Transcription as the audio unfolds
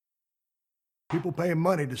People pay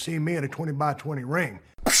money to see me in a 20 by 20 ring.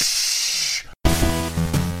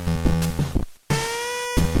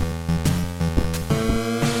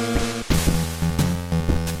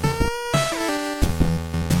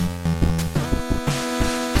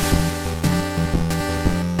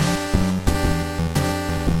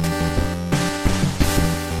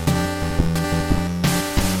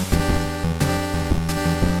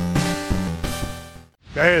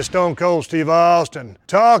 Hey, Stone Cold Steve Austin,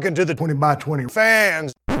 talking to the 20 by 20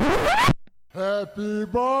 fans. Happy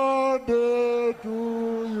birthday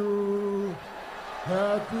to you.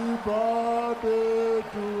 Happy birthday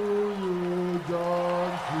to you,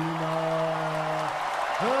 John Cena.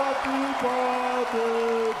 Happy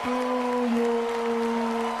birthday to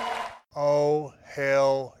you. Oh,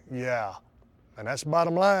 hell yeah. And that's the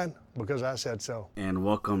bottom line, because I said so. And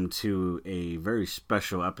welcome to a very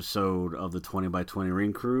special episode of the 20 by 20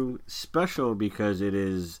 Ring Crew. Special because it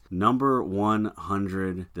is number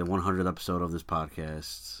 100, the 100th episode of this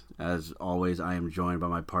podcast. As always, I am joined by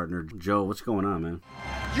my partner, Joe. What's going on, man?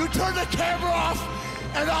 You turn the camera off,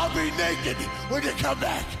 and I'll be naked when you come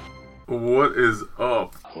back. What is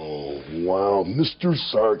up? Oh, wow, Mr.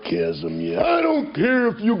 Sarcasm, yeah. I don't care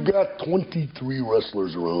if you got 23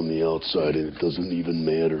 wrestlers around the outside, and it doesn't even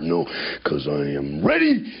matter, no, because I am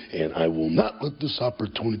ready, and I will not let this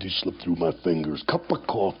opportunity slip through my fingers. Cup of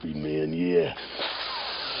coffee, man, yeah.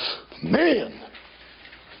 Man!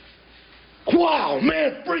 Wow,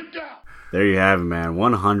 man, freaked out! There you have it, man.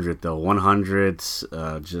 100, though. 100,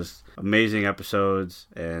 just amazing episodes,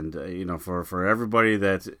 and, for everybody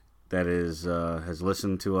that has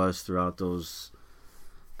listened to us throughout those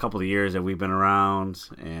couple of years that we've been around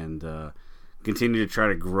and continue to try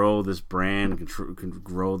to grow this brand,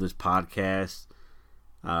 grow this podcast.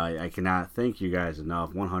 I cannot thank you guys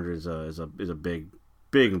enough. 100 is a big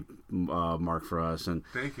mark for us. And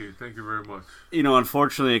thank you very much.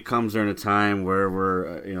 Unfortunately, it comes during a time where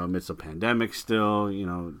we're amidst a pandemic still.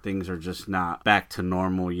 Things are just not back to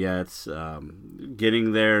normal yet.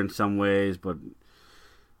 Getting there in some ways, but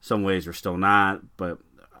some ways we're still not, but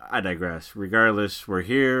I digress. Regardless, we're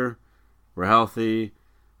here. We're healthy.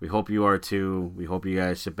 We hope you are too. We hope you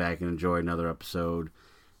guys sit back and enjoy another episode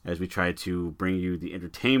as we try to bring you the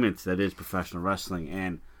entertainment that is professional wrestling.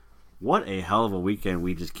 And what a hell of a weekend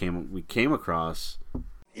we came across.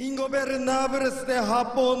 インゴベルナブルスでハ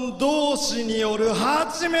ポン同士による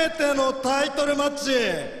初めてのタイトルマッチ。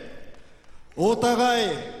お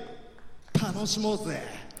互い楽しもうぜ。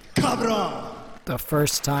カブロン。The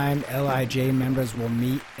first time LIJ members will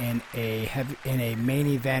meet in a main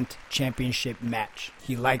event championship match.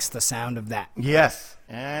 He likes the sound of that. Yes.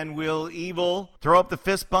 And will Evil throw up the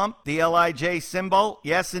fist bump, the LIJ symbol?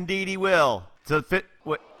 Yes, indeed he will. Wait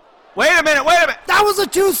a minute. That was a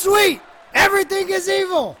too sweet. Everything is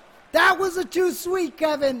evil. That was a too sweet,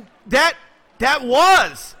 Kevin. That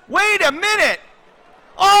was. Wait a minute.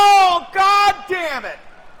 Oh, God damn it.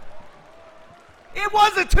 It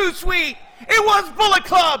wasn't too sweet. It was Bullet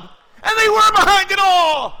Club, and they were behind it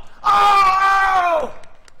all. Oh!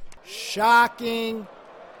 Shocking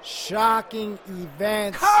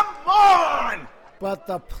events. Come on! But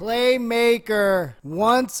the playmaker,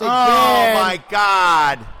 once again, oh my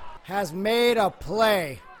God, has made a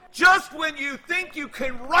play. Just when you think you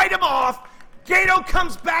can write him off, Gato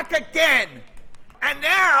comes back again. And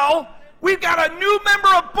now, we've got a new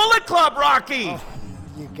member of Bullet Club, Rocky. Oh,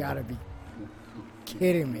 you gotta be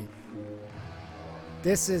kidding me.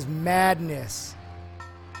 This is madness.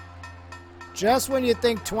 Just when you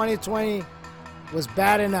think 2020 was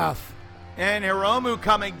bad enough. And Hiromu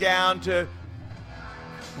coming down to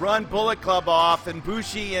run Bullet Club off, and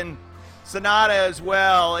Bushi and Sonata as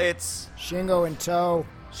well. It's Shingo in tow.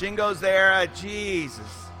 Shingo's there. Jesus.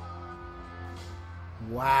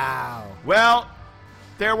 Wow. Well,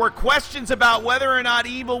 there were questions about whether or not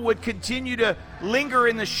Evil would continue to linger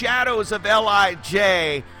in the shadows of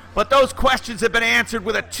LIJ. But those questions have been answered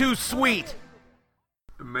with a too sweet.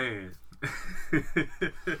 Man.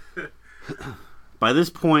 By this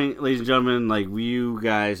point, ladies and gentlemen, you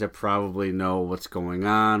guys have probably know what's going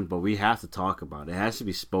on, but we have to talk about it. It has to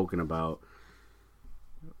be spoken about.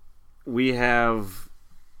 We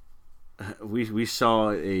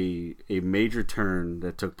saw a major turn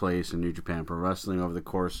that took place in New Japan Pro Wrestling over the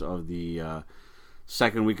course of the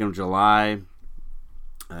second weekend of July.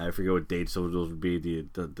 I forget what dates those would be, the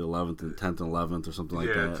 11th and 10th and 11th or something like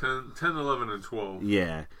that. Yeah, 10, 11, and 12.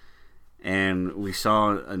 Yeah. And we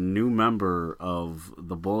saw a new member of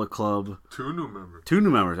the Bullet Club. Two new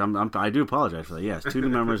members. I do apologize for that. Yes, two new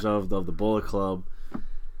members of the Bullet Club.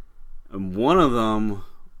 And one of them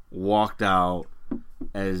walked out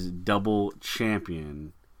as double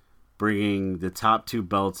champion bringing the top 2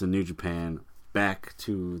 belts in New Japan back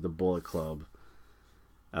to the Bullet Club.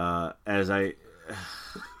 Why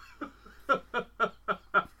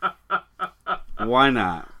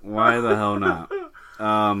not? Why the hell not?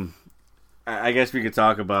 I guess we could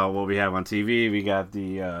talk about what we have on TV. We got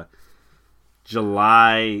the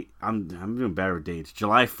July. I'm doing better with dates.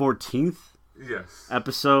 July 14th. Yes.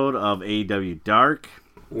 Episode of AEW Dark,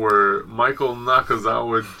 where Michael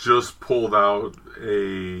Nakazawa just pulled out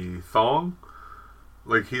a thong.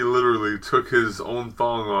 Like, he literally took his own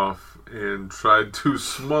thong off and tried to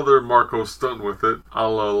smother Marco Stunt with it, a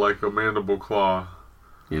la like a mandible claw.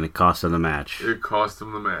 And it cost him the match. It cost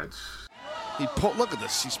him the match. Look at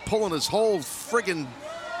this. He's pulling his whole friggin',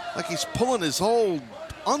 like he's pulling his whole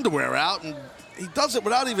underwear out, and he does it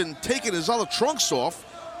without even taking his other trunks off.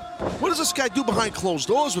 What does this guy do behind closed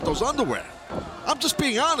doors with those underwear? I'm just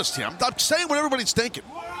being honest here. I'm saying what everybody's thinking.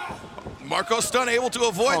 Marco Stunt able to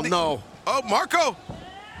avoid. Oh, no. Oh, Marco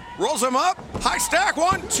rolls him up. High stack.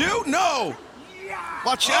 1, 2. No.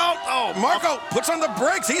 Watch out. Oh, Marco puts on the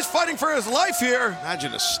brakes. He's fighting for his life here.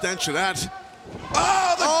 Imagine the stench of that.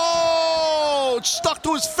 Oh, it's stuck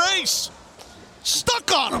to his face.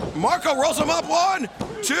 Stuck on him. Marco rolls him up. 1,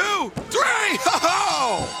 2, 3.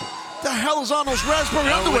 Oh! The hell is on those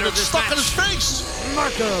raspberry underwear that's stuck in his face?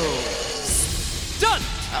 Marco Stunt.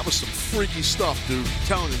 That was some freaky stuff, dude. I'm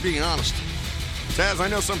telling you, being honest. Taz, I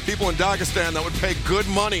know some people in Dagestan that would pay good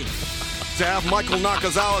money to have Michael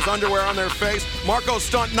Nakazawa's underwear on their face. Marco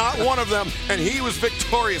Stunt, not one of them, and he was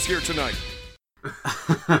victorious here tonight.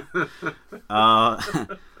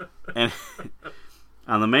 And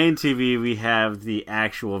on the main TV, we have the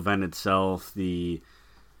actual event itself, the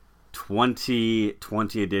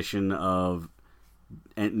 2020 edition of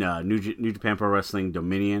New Japan Pro Wrestling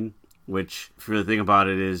Dominion, which, if you really think about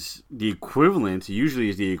it, is the equivalent, usually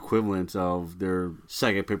is the equivalent of their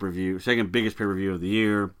second biggest pay-per-view of the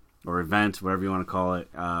year, or event, whatever you want to call it.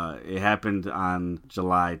 It happened on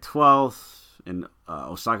July 12th in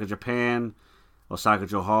Osaka, Japan,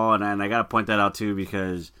 Osaka-jo Hall, and I got to point that out too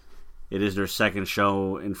because it is their second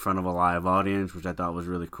show in front of a live audience, which I thought was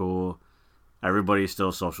really cool. Everybody's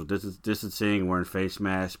still social distancing, wearing face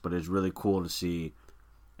masks, but it's really cool to see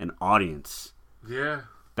an audience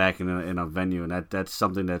back in a venue, and that's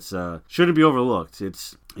something that's shouldn't be overlooked.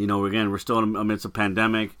 It's, we're still amidst a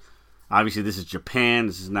pandemic. Obviously, this is Japan.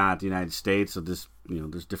 This is not the United States, so there's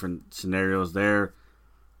different scenarios there.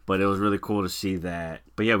 But it was really cool to see that.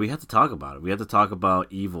 But yeah, we have to talk about it. We have to talk about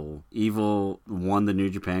Evil. Evil won the New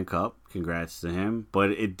Japan Cup. Congrats to him. But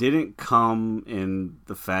it didn't come in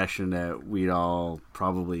the fashion that we'd all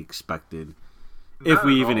probably expected. If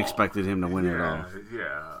we even expected him to win it all.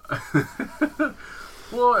 Yeah.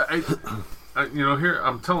 Well, here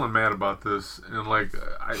I'm telling Matt about this, and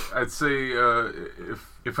I'd say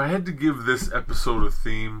if I had to give this episode a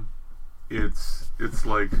theme, it's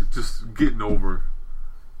like just getting over.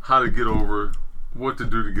 How to get over, what to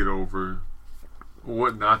do to get over,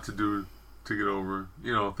 what not to do to get over,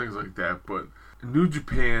 things like that. But New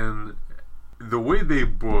Japan, the way they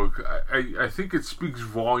book, I think it speaks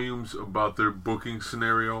volumes about their booking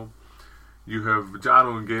scenario. You have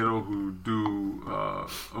Jado and Gato who do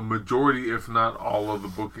a majority, if not all, of the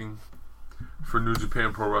booking for New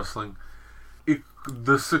Japan Pro Wrestling.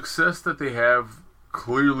 The success that they have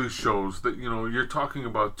clearly shows that, you're talking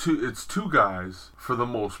about two guys for the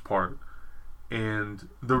most part. And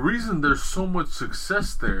the reason there's so much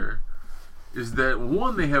success there is that,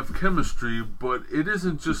 one, they have chemistry, but it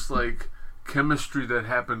isn't just like chemistry that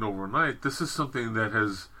happened overnight. This is something that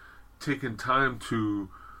has taken time to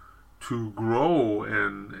grow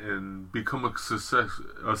and become a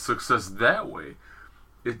success that way.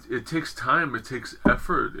 It takes time, it takes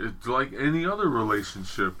effort. It's like any other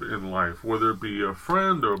relationship in life, whether it be a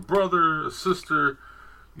friend or a brother, a sister,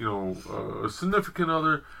 a significant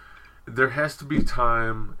other. There has to be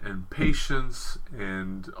time and patience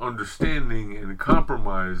and understanding and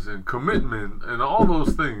compromise and commitment and all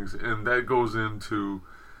those things, and that goes into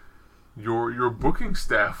your booking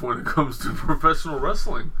staff when it comes to professional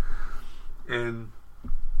wrestling. And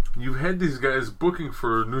you've had these guys booking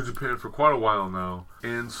for New Japan for quite a while now,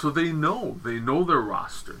 and so they know their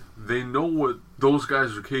roster. They know what those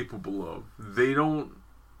guys are capable of. They don't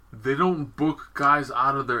book guys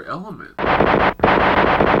out of their element.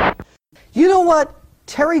 You know what?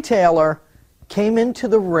 Terry Taylor came into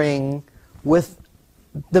the ring with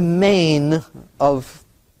the mane of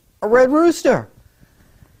a Red Rooster.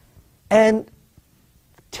 And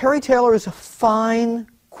Terry Taylor is a fine,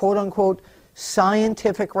 quote-unquote,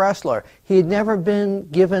 scientific wrestler. He had never been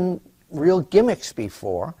given real gimmicks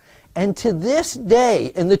before, And to this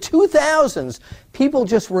day, in the 2000s, people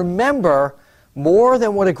just remember more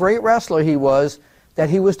than what a great wrestler he was, that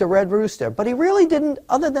he was the Red Rooster. But he really didn't,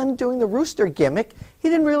 other than doing the Rooster gimmick, he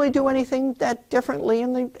didn't really do anything that differently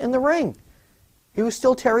in the ring. He was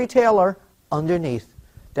still Terry Taylor underneath,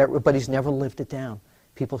 but he's never lived it down.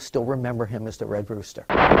 People still remember him as the Red Rooster.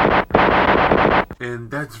 And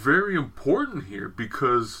that's very important here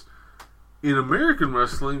because in American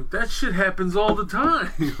wrestling, that shit happens all the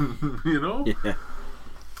time, you know? Yeah.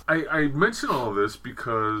 I mention all this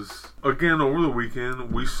because, again, over the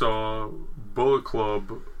weekend, we saw Bullet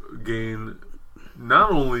Club gain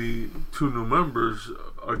not only 2 new members,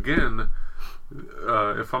 again,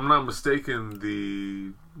 if I'm not mistaken,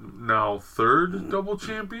 the now 3rd double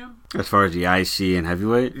champion? As far as the IC and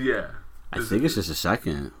heavyweight? Yeah. I think it's just a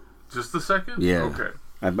second. Just the second? Yeah. Okay.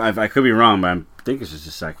 I could be wrong, but I think it's just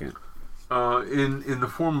a second. In the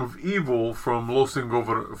form of Evil from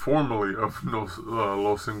formerly of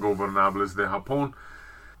Los Ingobernables de Japón.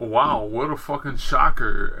 Wow, what a fucking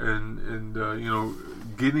shocker! And you know,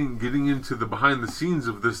 getting into the behind the scenes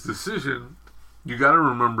of this decision, you got to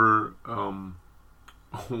remember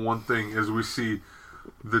one thing as we see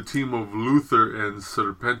the team of Luther and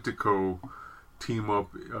Serpentico team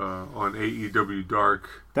up on AEW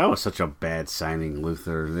Dark. That was such a bad signing,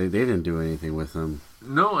 Luther. They didn't do anything with him.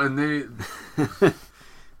 No, and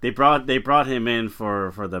they brought him in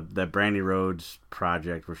for the Brandy Rhodes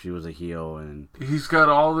project where she was a heel, and he's got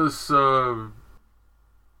all this. I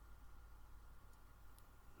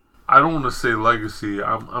don't want to say legacy.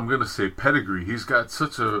 I'm gonna say pedigree. He's got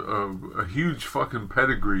such a huge fucking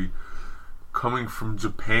pedigree coming from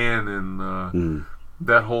Japan and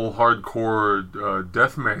that whole hardcore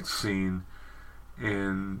deathmatch scene,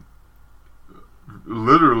 and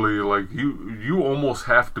literally, like you almost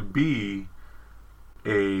have to be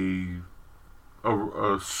a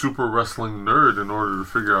super wrestling nerd in order to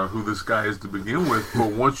figure out who this guy is to begin with.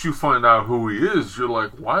 But once you find out who he is, you're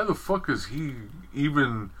like, why the fuck is he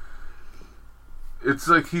even? It's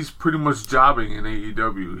like he's pretty much jobbing in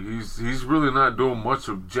AEW. He's really not doing much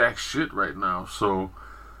of jack shit right now. So,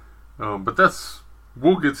 but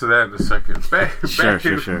we'll get to that in a second. Back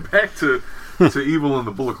to Evil and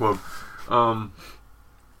the Bullet Club.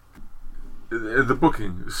 The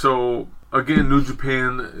booking. So again, New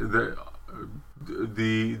Japan,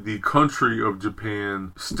 the country of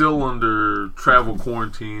Japan, still under travel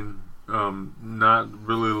quarantine, not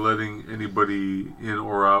really letting anybody in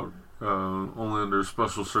or out, only under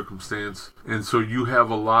special circumstance. And so you have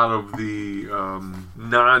a lot of the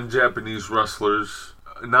non-Japanese wrestlers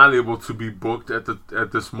not able to be booked at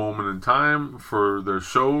this moment in time for their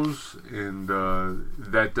shows, and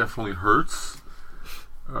that definitely hurts.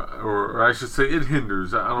 Or I should say it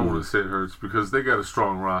hinders. I don't want to say it hurts because they got a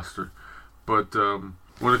strong roster. But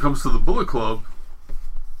when it comes to the Bullet Club,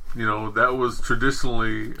 you know, that was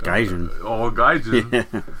traditionally Gaijin. All Gaijin.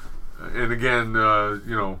 Yeah. And again,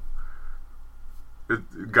 you know,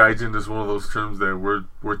 Gaijin is one of those terms that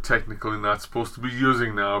we're technically not supposed to be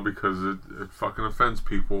using now because it fucking offends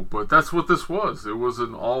people. But that's what this was. It was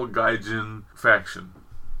an all Gaijin faction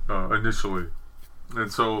initially. And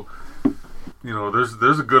so, you know,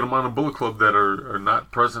 there's a good amount of Bullet Club that are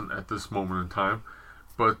not present at this moment in time,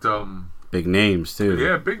 but big names too.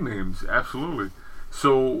 Yeah, big names, absolutely.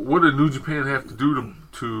 So what did New Japan have to do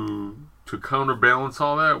to counterbalance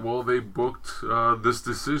all that? Well, they booked this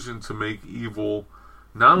decision to make Evil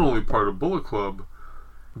not only part of Bullet Club,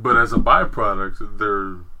 but as a byproduct,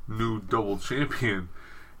 their new double champion.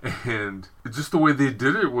 And just the way they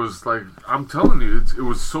did it was like, I'm telling you, it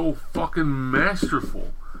was so fucking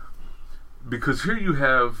masterful. Because here you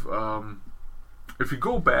have, if you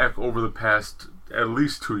go back over the past at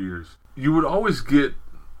least 2 years, you would always get,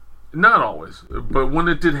 not always, but when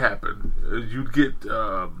it did happen, you'd get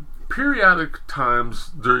periodic times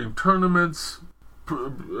during tournaments,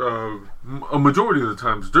 a majority of the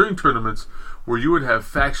times during tournaments, where you would have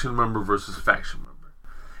faction member versus faction member.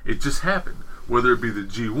 It just happened. Whether it be the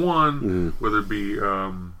G1, whether it be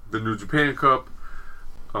the New Japan Cup,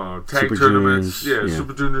 tag Super tournaments, Juniors,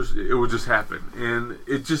 Super Juniors, it would just happen. And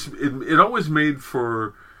it always made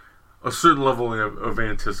for a certain level of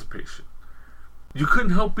anticipation. You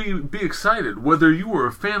couldn't help be excited. Whether you were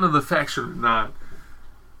a fan of the faction or not,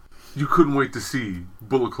 you couldn't wait to see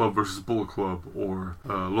Bullet Club versus Bullet Club, or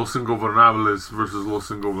Los Ingobernables versus Los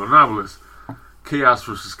Ingobernables, Chaos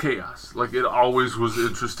versus Chaos. Like, it always was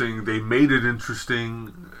interesting. They made it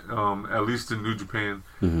interesting, at least in New Japan.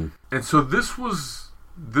 Mm-hmm. And so this was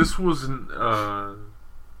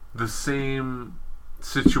the same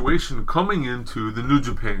situation coming into the New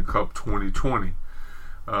Japan Cup 2020.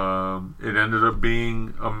 It ended up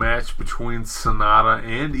being a match between Sanada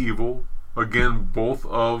and Evil. Again, both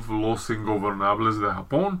of Los Ingobernables de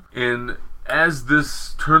Japón. And as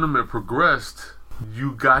this tournament progressed,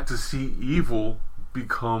 you got to see Evil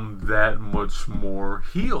become that much more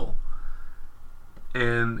heel.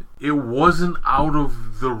 And it wasn't out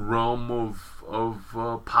of the realm of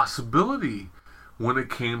possibility when it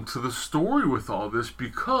came to the story with all this,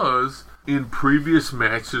 because in previous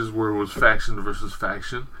matches where it was faction versus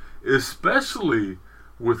faction, especially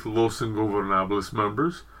with Los Ingobernables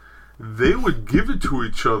members, they would give it to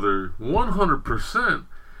each other 100%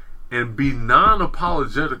 and be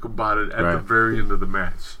non-apologetic about it at the very end of the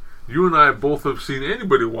match. You and I both have seen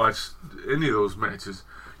anybody watch any of those matches.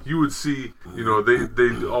 You would see,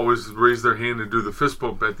 they'd always raise their hand and do the fist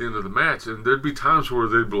bump at the end of the match, and there'd be times where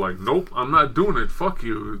they'd be like, nope, I'm not doing it, fuck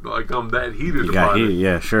you. Like, I'm that heated about it.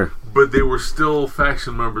 Yeah, sure. But they were still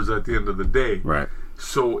faction members at the end of the day. Right.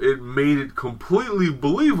 So it made it completely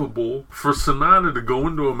believable for Sanada to go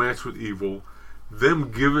into a match with Evil, them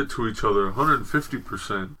give it to each other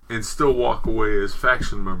 150%, and still walk away as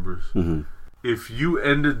faction members. Mm-hmm. If you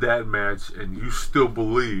ended that match and you still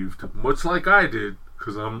believed, much like I did,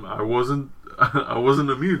 because I wasn't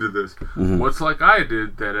immune to this, much like I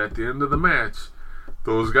did, that at the end of the match,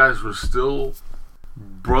 those guys were still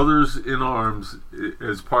brothers in arms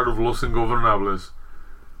as part of Los Ingobernables,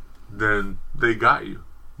 then they got you.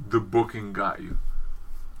 The booking got you.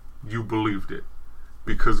 You believed it.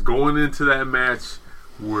 Because going into that match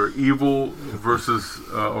where Evil versus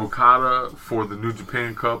Okada for the New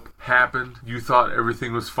Japan Cup happened, you thought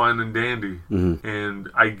everything was fine and dandy. Mm-hmm. And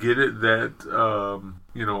I get it that,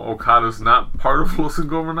 Okada's not part of Los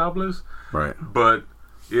Ingobernables. Right. But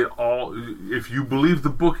if you believe the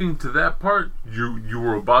booking to that part, you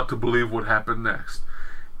were about to believe what happened next.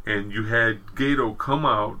 And you had Gedo come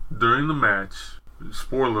out during the match.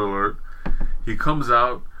 Spoiler alert. He comes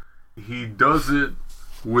out. He does it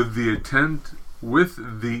with the intent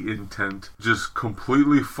just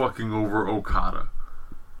completely fucking over Okada.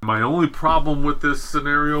 My only problem with this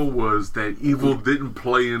scenario was that Evil didn't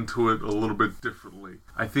play into it a little bit differently.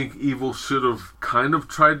 I think Evil should have kind of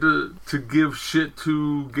tried to give shit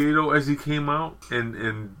to Gedo as he came out and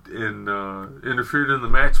interfered in the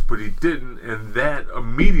match, but he didn't, and that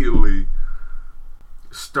immediately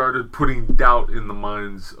started putting doubt in the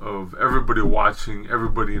minds of everybody watching,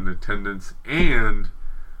 everybody in attendance, and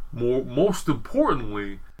most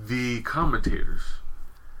importantly, the commentators.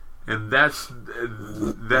 And that's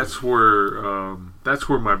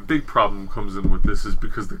where my big problem comes in with this, is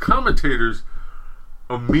because the commentators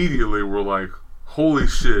immediately were like, holy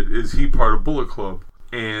shit, is he part of Bullet Club?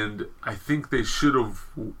 And I think they should have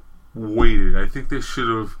waited. I think they should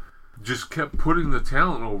have just kept putting the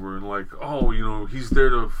talent over and like, oh, he's there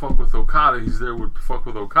to fuck with Okada, he's there to fuck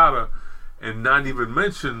with Okada, and not even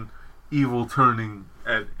mention Evil turning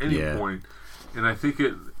at any point. And I think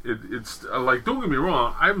it's like, don't get me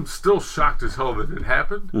wrong, I'm still shocked as hell that it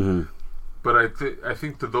happened. Mm-hmm. But I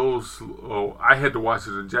think to those, I had to watch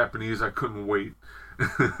it in Japanese. I couldn't wait.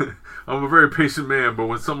 I'm a very patient man, but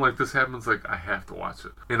when something like this happens, like, I have to watch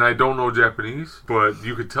it. And I don't know Japanese, but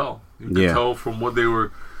you could tell. You could tell from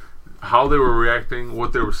how they were reacting,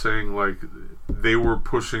 what they were saying. Like, they were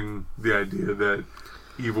pushing the idea that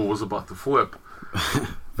Evil was about to flip.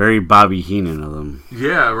 Very Bobby Heenan of them.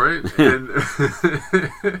 Yeah, right.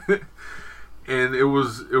 And it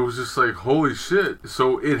was just like, holy shit.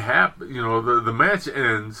 So it happened. The match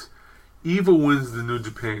ends. Evil wins the New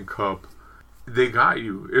Japan Cup. They got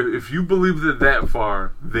you. If you believed it that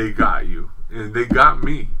far, they got you, and they got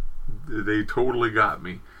me. They totally got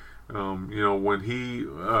me. When he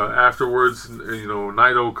afterwards,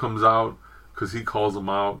 Naito comes out because he calls him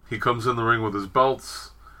out. He comes in the ring with his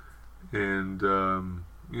belts, and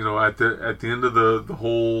at the end of the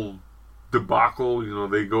whole debacle,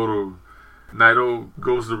 they go to. Naito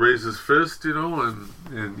goes to raise his fist,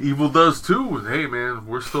 and Evil does too. And hey, man,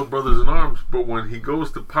 we're still brothers in arms. But when he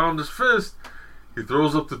goes to pound his fist, he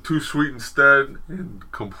throws up the too sweet instead and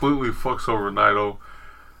completely fucks over Naito,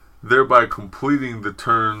 thereby completing the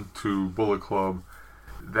turn to Bullet Club.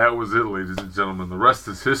 That was it, ladies and gentlemen. The rest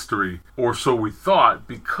is history, or so we thought,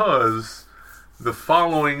 because the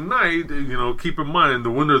following night, keep in mind,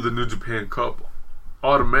 the winner of the New Japan Cup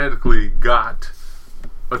automatically got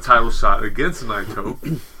a title shot against Naito.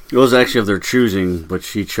 It was actually of their choosing, but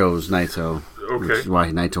she chose Naito. Okay. Which is why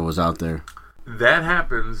Naito was out there. That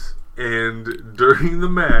happens, and during the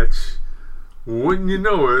match, wouldn't you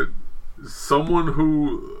know it, someone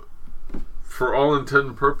who, for all intent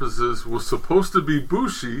and purposes, was supposed to be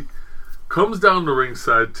Bushi, comes down the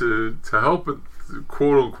ringside to help,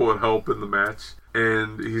 quote-unquote help in the match,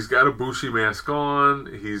 And he's got a Bushi mask on.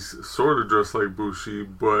 He's sort of dressed like Bushi,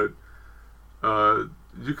 but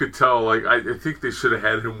you could tell, like, I think they should have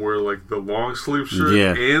had him wear, like, the long sleeve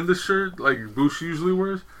shirt and the shirt like Bushi usually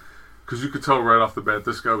wears. Because you could tell right off the bat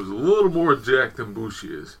this guy was a little more jacked than Bushi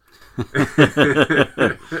is.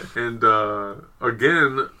 And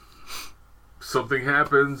again, something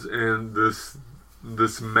happens, and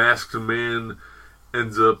this masked man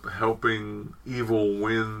ends up helping Evil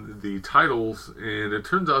win the titles, and it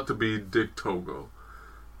turns out to be Dick Togo,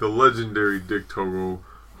 the legendary Dick Togo,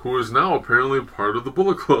 who is now apparently part of the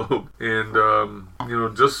Bullet Club. And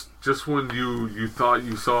just when you thought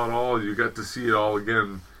you saw it all, you got to see it all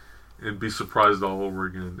again and be surprised all over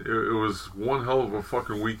again. It was one hell of a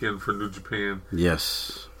fucking weekend for New Japan.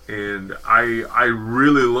 Yes. And I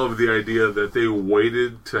really love the idea that they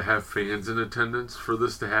waited to have fans in attendance for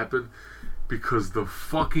this to happen, because the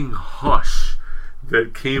fucking hush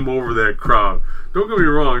that came over that crowd. Don't get me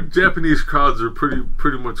wrong, Japanese crowds are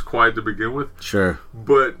pretty much quiet to begin with. Sure.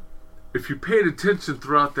 But if you paid attention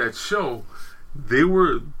throughout that show, there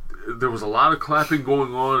was a lot of clapping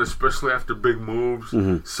going on, especially after big moves.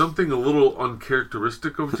 Mm-hmm. Something a little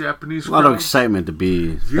uncharacteristic of Japanese crowds. A lot of excitement to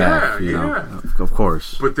be back, you know, of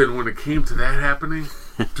course. But then when it came to that happening,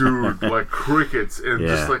 dude, like crickets and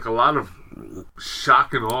just like a lot of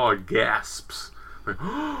shock and awe, gasps. Like,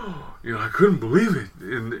 oh, I couldn't believe it.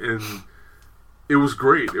 And it was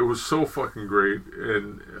great. It was so fucking great.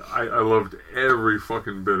 And I loved every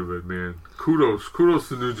fucking bit of it, man. Kudos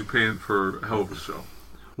to New Japan for a hell of a show.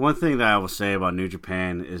 One thing that I will say about New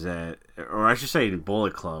Japan is that, or I should say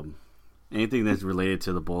Bullet Club, anything that's related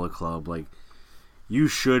to the Bullet Club, like, you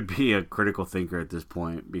should be a critical thinker at this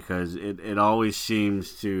point, because it always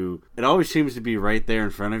seems to be right there in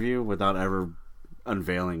front of you without ever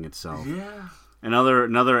unveiling itself. Yeah.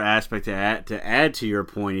 Another aspect to add to your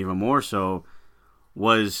point even more so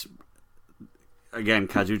was, again,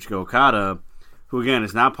 Kazuchika Okada, who again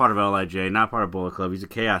is not part of LIJ, not part of Bullet Club. He's a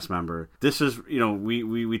Chaos member. This is,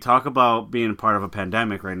 we talk about being part of a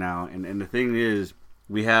pandemic right now, and the thing is,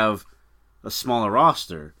 we have a smaller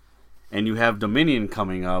roster, and you have Dominion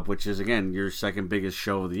coming up, which is, again, your second biggest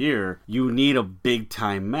show of the year. You need a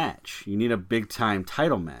big-time match. You need a big-time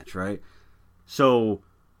title match, right? So,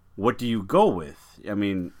 what do you go with? I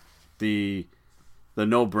mean, the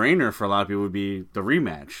no-brainer for a lot of people would be the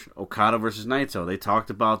rematch, Okada versus Naito. They talked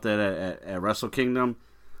about that at Wrestle Kingdom.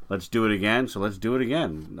 Let's do it again, so let's do it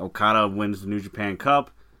again. Okada wins the New Japan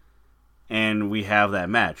Cup, and we have that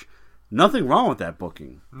match. Nothing wrong with that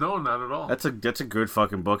booking. No, not at all. That's a good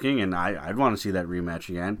fucking booking, and I'd want to see that rematch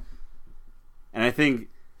again. And I think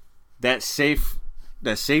that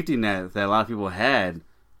safety net that a lot of people had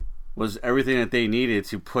was everything that they needed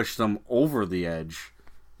to push them over the edge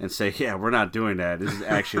and say, yeah, we're not doing that. This is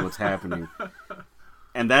actually what's happening.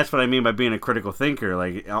 And that's what I mean by being a critical thinker.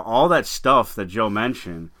 Like, all that stuff that Joe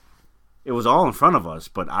mentioned, it was all in front of us.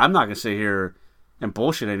 But I'm not going to sit here and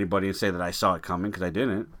bullshit anybody and say that I saw it coming, because I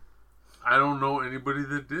didn't. I don't know anybody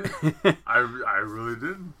that did. I really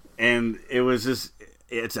didn't. And it was just,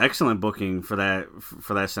 it's excellent booking for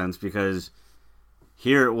that sense, because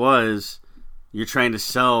here it was, you're trying to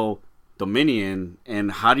sell Dominion,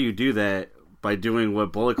 and how do you do that? By doing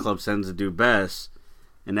what Bullet Club tends to do best,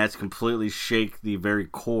 and that's completely shake the very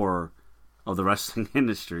core of the wrestling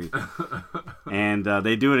industry. And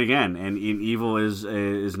they do it again. And Evil is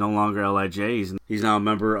no longer LIJ. He's now a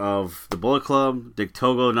member of the Bullet Club. Dick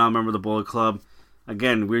Togo now a member of the Bullet Club.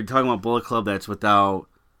 Again, we're talking about Bullet Club that's without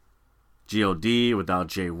GOD, without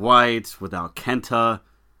Jay White, without Kenta.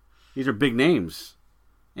 These are big names.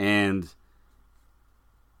 And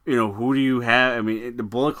who do you have? I mean, the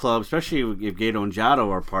Bullet Club, especially if Gato and Jado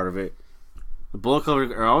are part of it, the Bullet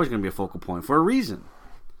Club are always going to be a focal point for a reason.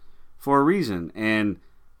 And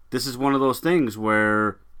this is one of those things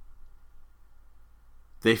where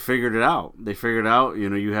they figured it out.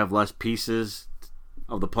 You have less pieces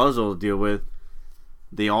of the puzzle to deal with.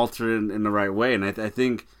 They altered it in the right way. And I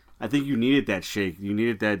think you needed that shake. You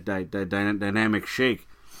needed that dynamic shake.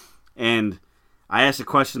 And I asked a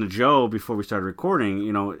question to Joe before we started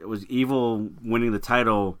recording. Was Evil winning the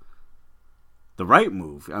title the right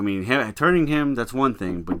move? I mean, turning him, that's one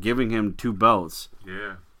thing, but giving him 2 belts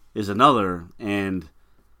is another. And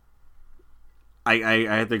I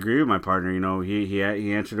have to agree with my partner. He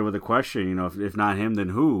answered it with a question. If not him, then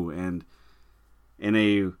who? And in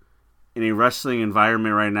a wrestling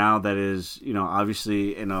environment right now that is,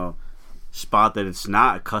 obviously in a spot that it's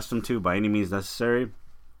not accustomed to by any means necessary,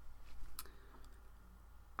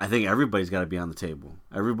 I think everybody's got to be on the table.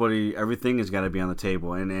 Everything has got to be on the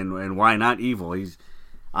table, and why not Evil?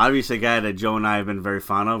 obviously a guy that Joe and I have been very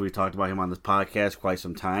fond of. We talked about him on this podcast quite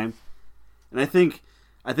some time, and I think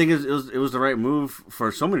it was the right move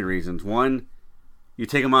for so many reasons. One, you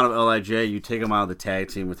take him out of LIJ, you take him out of the tag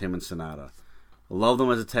team with him and Sonata. I love them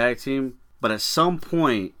as a tag team, but at some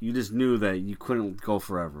point you just knew that you couldn't go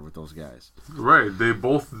forever with those guys. Right. They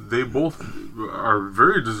both are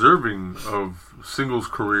very deserving of singles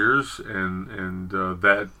careers and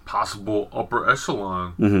that possible upper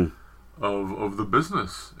echelon of the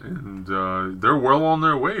business, and they're well on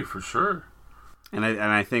their way for sure. And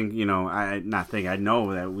I think, I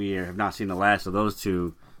know that we have not seen the last of those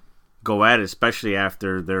two go at it, especially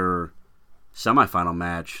after their semifinal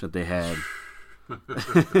match that they had.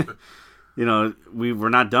 We were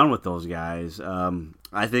not done with those guys.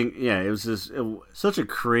 I think, it was such a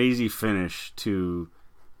crazy finish to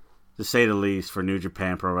say the least, for New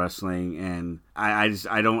Japan Pro Wrestling, and I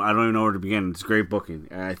don't even know where to begin. It's great booking.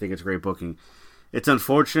 I think it's great booking. It's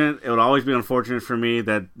unfortunate. It would always be unfortunate for me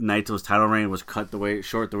that Naito's title reign was cut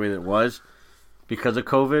short the way that it was because of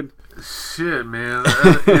COVID. Shit, man.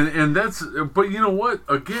 and that's, but you know what?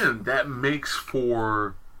 Again, that makes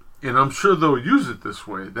for, and I'm sure they'll use it this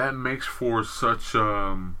way, that makes for such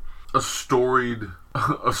a storied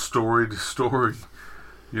story.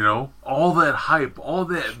 All that hype, all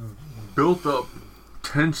that built up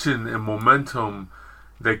tension and momentum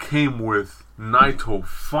that came with Naito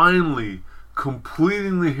finally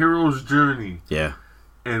completing the hero's journey. Yeah.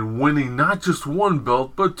 And winning not just one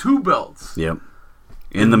belt, but 2 belts. Yep.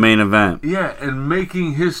 In the main event. Yeah, and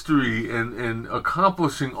making history and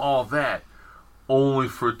accomplishing all that, only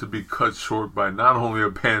for it to be cut short by not only a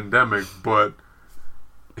pandemic, but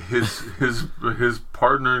his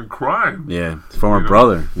partner in crime. Yeah, his former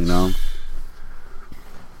brother,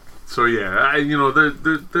 So yeah,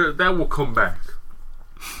 that will come back.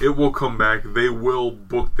 It will come back. They will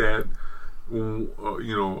book that,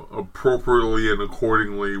 appropriately and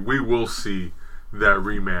accordingly. We will see that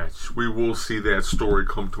rematch. We will see that story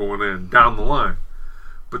come to an end down the line.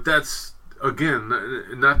 But that's, again,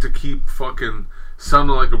 not to keep fucking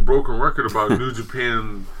sounding like a broken record about New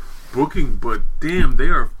Japan booking, but damn, they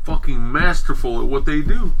are fucking masterful at what they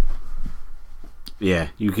do. Yeah,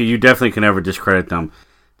 you definitely can never discredit them.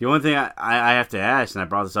 The only thing I have to ask, and I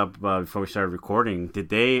brought this up before we started recording,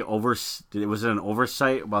 was it an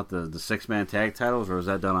oversight about the 6-man tag titles, or was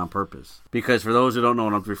that done on purpose? Because for those who don't know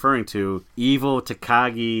what I'm referring to, Evil,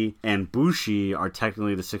 Takagi, and Bushi are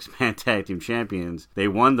technically the 6-man tag team champions. They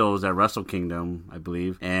won those at Wrestle Kingdom, I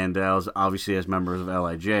believe, and that was obviously as members of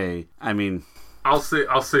LIJ. I mean, I'll say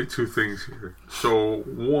 2 things here. So,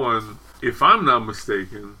 one, if I'm not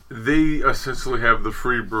mistaken, they essentially have the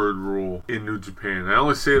Freebird rule in New Japan. I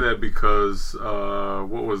only say that because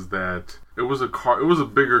what was that? It was a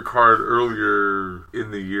bigger card earlier in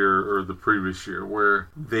the year or the previous year where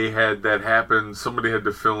they had that happen. Somebody had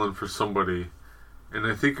to fill in for somebody, and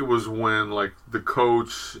I think it was when like the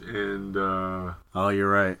coach and oh, you're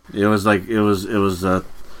right. It was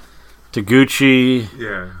Taguchi,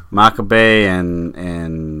 Makabe,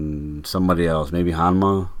 and somebody else, maybe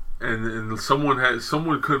Hanma. And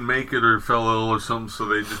someone couldn't make it or fell ill or something, so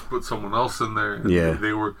they just put someone else in there. And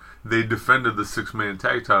they defended the 6-man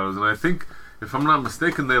tag titles, and I think, if I'm not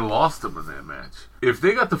mistaken, they lost them in that match. If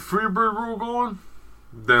they got the Freebird rule going,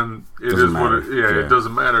 then it is what it. Yeah, it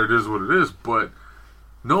doesn't matter. It is what it is. But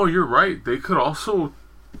no, you're right. They could also,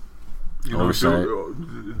 oversight.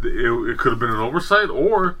 It could have been an oversight,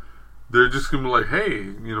 or they're just gonna be like, hey,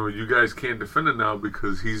 you guys can't defend it now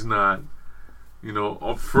because he's not.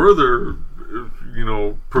 Further,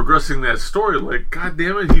 progressing that story, like, God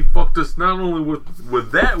damn it, he fucked us not only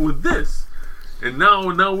with this, and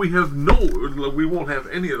now we won't have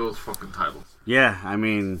any of those fucking titles. Yeah, I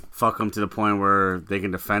mean, fuck them to the point where they can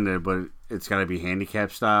defend it, but it's got to be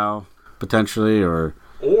handicap style, potentially, or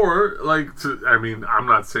I'm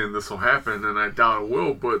not saying this will happen, and I doubt it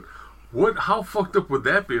will, but how fucked up would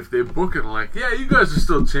that be if they book it like, yeah, you guys are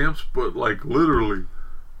still champs, but like literally,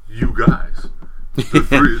 you guys.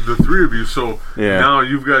 The three of you. So now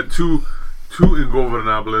you've got two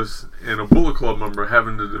Ingobernables and a Bullet Club member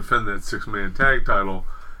having to defend that 6-man tag title,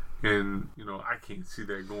 and I can't see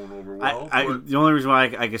that going over well. The only reason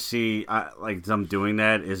why I could see like them doing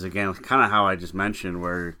that is, again, kind of how I just mentioned,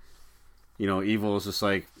 where Evil is just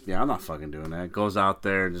like, yeah, I'm not fucking doing that. Goes out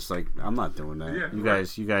there and just like, I'm not doing that. Yeah,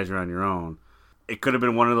 you guys are on your own. It could have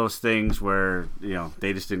been one of those things where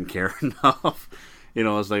they just didn't care enough.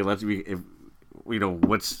 It's like,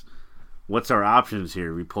 what's our options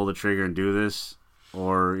here? We pull the trigger and do this,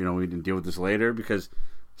 or we can deal with this later. Because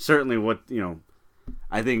certainly,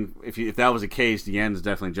 I think if that was the case, the ends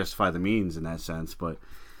definitely justify the means in that sense. But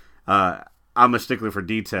I'm a stickler for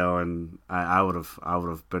detail, and I would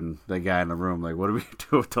have been the guy in the room. Like, what do we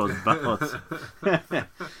do with those belts?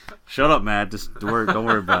 Shut up, Matt. Just don't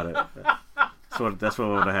worry about it. That's what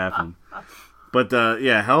would have happened. But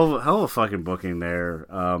yeah, hell of a fucking booking there.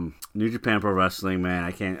 New Japan Pro Wrestling, man.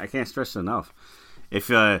 I can't stress it enough. If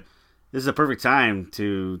this is a perfect time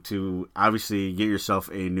to obviously get yourself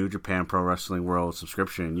a New Japan Pro Wrestling World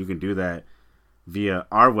subscription. You can do that via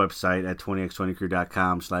our website at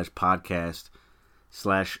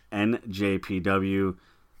 20x20crew.com/podcast/NJPW.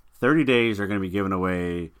 30 days are going to be given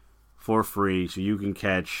away for free, so you can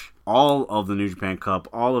catch all of the New Japan Cup,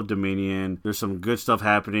 all of Dominion. There's some good stuff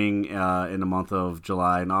happening in the month of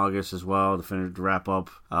July and August as well to wrap up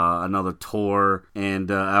another tour, and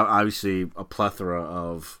obviously a plethora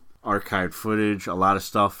of archived footage, a lot of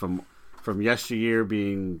stuff from yesteryear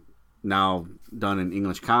being now done in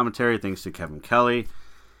English commentary thanks to Kevin Kelly.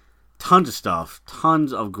 Tons of stuff,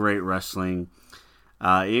 tons of great wrestling.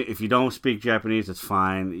 If you don't speak Japanese, it's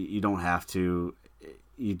fine. You don't have to.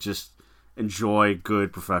 You just enjoy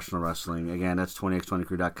good professional wrestling. Again, that's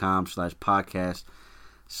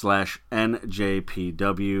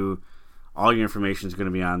 20x20crew.com/podcast/NJPW. All your information is going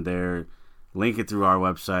to be on there. Link it through our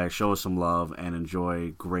website, show us some love, and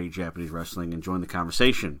enjoy great Japanese wrestling and join the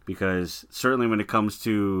conversation. Because certainly when it comes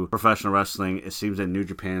to professional wrestling, it seems that New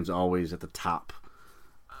Japan's always at the top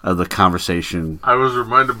of the conversation. I was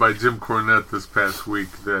reminded by Jim Cornette this past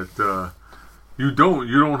week that you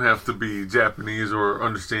don't have to be Japanese or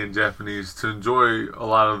understand Japanese to enjoy a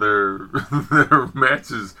lot of their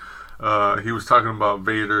matches. He was talking about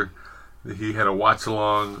Vader. He had a watch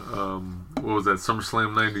along. What was that?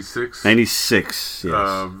 SummerSlam '96. 96.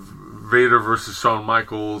 Yes. Vader versus Shawn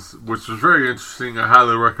Michaels, which was very interesting. I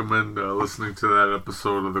highly recommend listening to that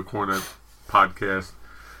episode of the Cornette podcast.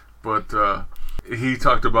 But he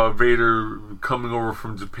talked about Vader coming over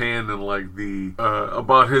from Japan and like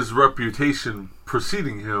about his reputation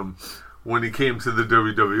preceding him when he came to the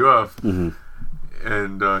WWF. Mm-hmm.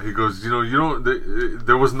 And he goes,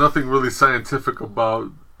 there was nothing really scientific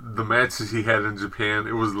about the matches he had in Japan.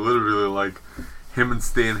 It was literally like him and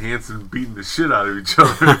Stan Hansen beating the shit out of each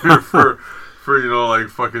other for like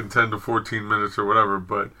fucking 10 to 14 minutes or whatever.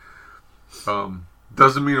 But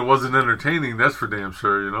doesn't mean it wasn't entertaining. That's for damn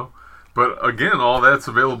sure, But again, all that's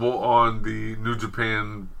available on the New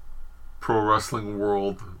Japan Pro Wrestling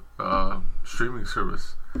World streaming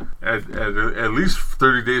service at least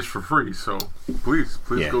 30 days for free. So please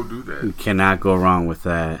go do that. You cannot go wrong with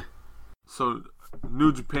that. So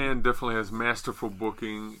New Japan definitely has masterful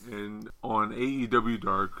booking, and on AEW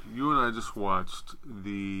Dark, you and I just watched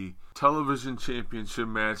the television championship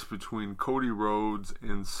match between Cody Rhodes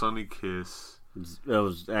and Sonny Kiss. It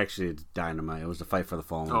was actually Dynamite. It was the Fight for the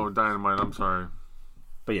Fallen. Oh, Dynamite. I'm sorry.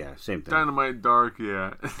 But yeah, same thing. Dynamite Dark,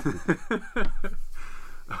 yeah.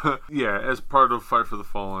 Yeah, as part of Fight for the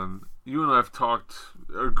Fallen, you and I have talked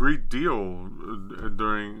a great deal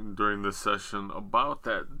during this session about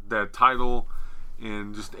that title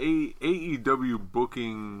and just AEW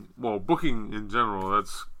booking. Well, booking in general.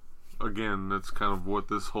 That's kind of what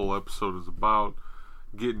this whole episode is about.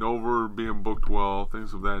 Getting over, being booked well,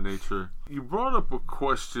 things of that nature. You brought up a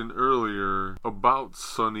question earlier about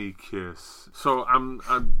Sonny Kiss. So I'm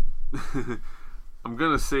I'm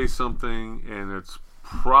gonna say something, and it's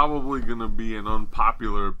probably gonna be an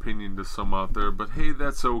unpopular opinion to some out there, but hey,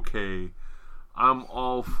 that's okay. I'm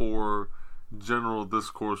all for general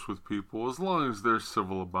discourse with people as long as they're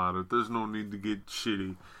civil about it. There's no need to get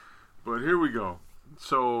shitty. But here we go.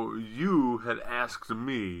 So you had asked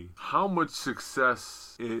me how much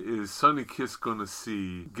success is Sonny Kiss going to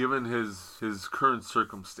see given his current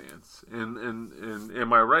circumstance, and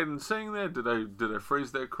am I right in saying that? Did I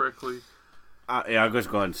phrase that correctly? Yeah, I'll just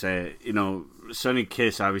go ahead and say it. Sonny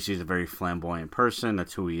Kiss obviously is a very flamboyant person.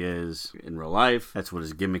 That's who he is in real life. That's what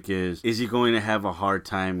his gimmick is. Is he going to have a hard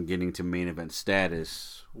time getting to main event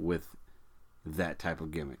status with that type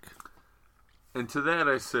of gimmick? And to that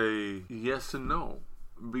I say yes and no.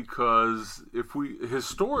 Because if we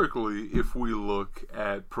look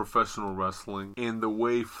at professional wrestling and the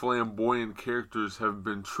way flamboyant characters have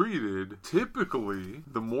been treated, typically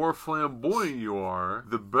the more flamboyant you are,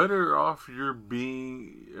 the better off you're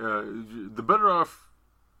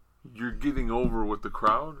getting over with the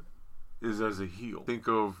crowd is as a heel. Think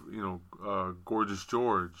of Gorgeous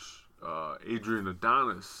George, Adrian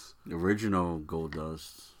Adonis, original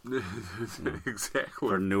Goldust. Exactly.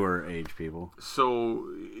 For newer age people. So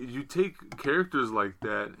you take characters like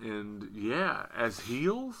that, and yeah, as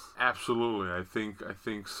heels, absolutely. I think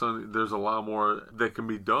Sonny, there's a lot more that can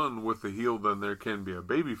be done with a heel than there can be a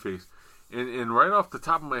babyface. And right off the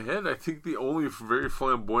top of my head, I think the only very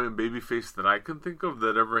flamboyant babyface that I can think of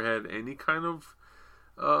that ever had any kind of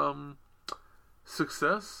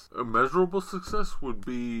success, a measurable success, would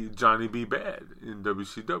be Johnny B. Bad in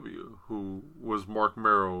WCW, who was Mark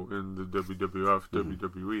Merrow in the WWF,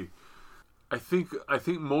 WWE. I think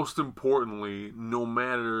most importantly, no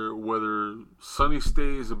matter whether Sonny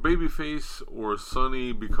stays a babyface or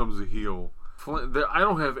Sonny becomes a heel, I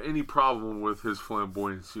don't have any problem with his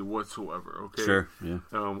flamboyancy whatsoever. Okay, sure, yeah.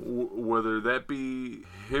 Whether that be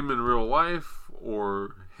him in real life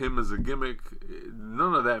or him as a gimmick,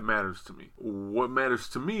 none of that matters to me. What matters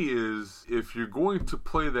to me is if you're going to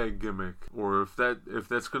play that gimmick, or if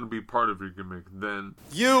that's going to be part of your gimmick, then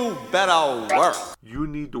You better work. you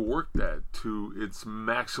need to work that to its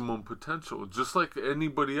maximum potential, just like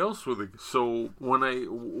anybody else with it. So what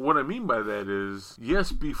I mean by that is,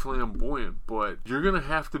 yes, be flamboyant, but you're gonna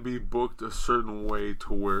have to be booked a certain way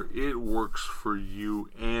to where it works for you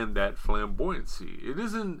and that flamboyancy.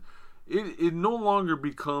 It no longer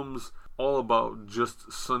becomes all about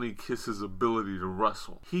just Sonny Kiss's ability to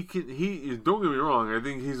wrestle. He don't get me wrong, I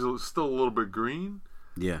think he's still a little bit green.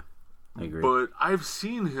 Yeah, I agree. But I've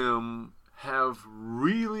seen him have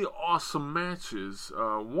really awesome matches.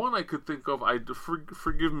 One I could think of,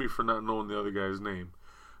 forgive me for not knowing the other guy's name,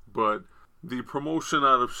 but the promotion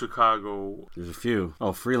out of Chicago. There's a few.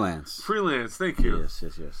 Oh, Freelance. Freelance, thank you. Yes.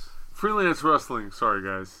 Freelance Wrestling, sorry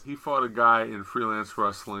guys. He fought a guy in Freelance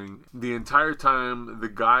Wrestling. The entire time, the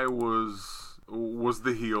guy was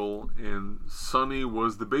the heel and Sonny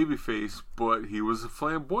was the babyface, but he was a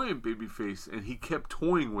flamboyant babyface, and he kept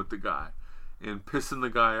toying with the guy and pissing the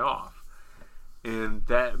guy off. And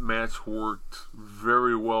that match worked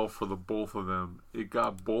very well for the both of them. It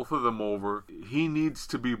got both of them over. He needs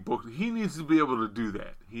to be booked. He needs to be able to do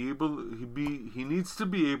that. He needs to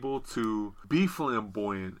be able to be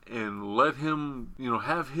flamboyant and let him,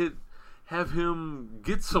 have him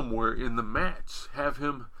get somewhere in the match. Have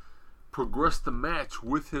him progress the match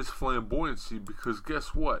with his flamboyancy, because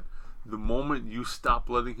guess what? The moment you stop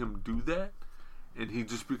letting him do that and he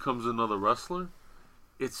just becomes another wrestler,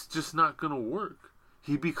 it's just not going to work.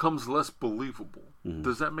 He becomes less believable. Mm-hmm.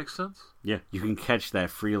 Does that make sense? Yeah. You can catch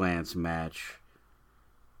that Freelance match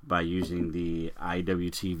by using the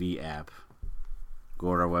IWTV app.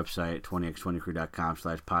 Go to our website,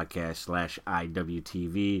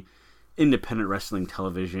 20x20crew.com/podcast/IWTV, independent wrestling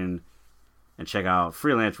television, and check out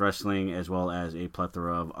Freelance Wrestling as well as a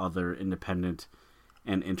plethora of other independent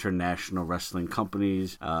and international wrestling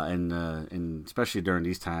companies, and especially during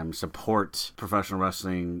these times, support professional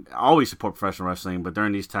wrestling. Always support professional wrestling, but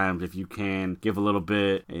during these times, if you can give a little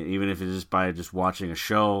bit, even if it's just by just watching a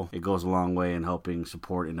show, it goes a long way in helping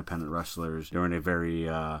support independent wrestlers during a very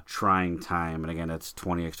trying time. And again, that's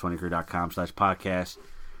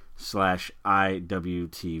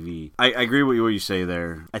 20x20crew.com/podcast/IWTV. I agree with what you say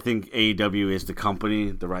there. I think AEW is the company,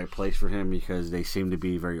 the right place for him, because they seem to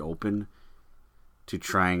be very open to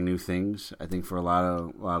trying new things. I think for a lot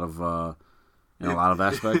of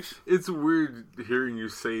aspects. It's weird hearing you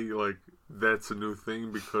say like that's a new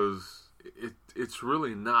thing, because it's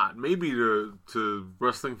really not. Maybe to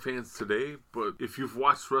wrestling fans today, but if you've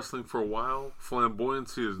watched wrestling for a while,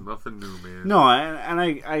 flamboyancy is nothing new, man. No, and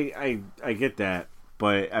I get that,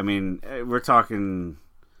 but I mean we're talking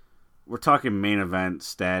main event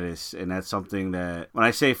status, and that's something that, when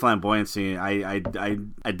I say flamboyancy, I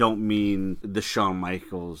don't mean the Shawn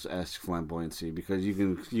Michaels-esque flamboyancy, because you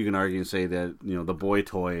can argue and say that the Boy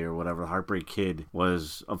Toy or whatever, Heartbreak Kid,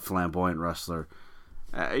 was a flamboyant wrestler.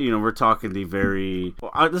 We're talking the very,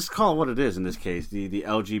 let's call it what it is in this case, the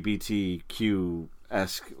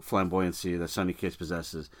LGBTQ-esque flamboyancy that Sonny Kiss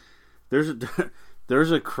possesses.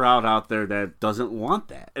 There's a crowd out there that doesn't want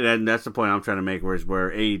that. And that's the point I'm trying to make, where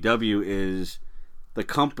AEW is the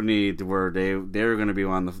company where they're going to be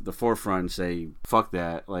on the forefront and say, fuck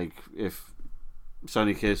that. Like, if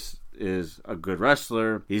Sonny Kiss is a good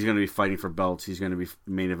wrestler, he's going to be fighting for belts. He's going to be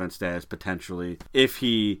main event status, potentially, if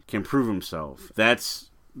he can prove himself. That's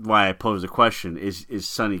why I pose the question, is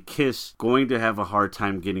Sonny Kiss going to have a hard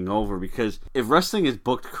time getting over? Because if wrestling is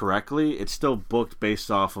booked correctly, it's still booked based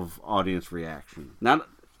off of audience reaction. Not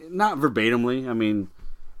verbatimly. I mean,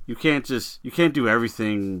 you can't do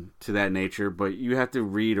everything to that nature, but you have to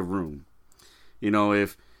read a room.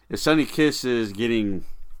 If Sonny Kiss is getting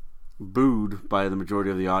booed by the majority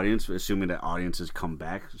of the audience, assuming that audiences come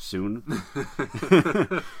back soon,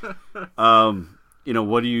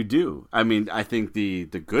 what do you do? I mean, I think the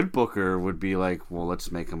good booker would be like, well,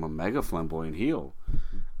 let's make him a mega flamboyant heel.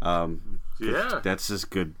 Yeah, that's just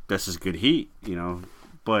good heat,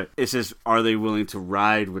 But it's just, are they willing to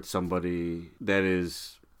ride with somebody that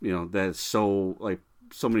is that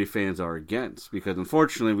so many fans are against, because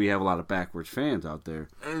unfortunately we have a lot of backwards fans out there.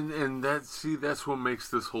 And that's what makes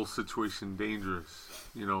this whole situation dangerous,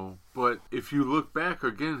 But if you look back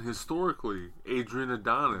again historically, Adrian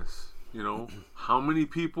Adonis, how many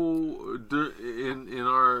people at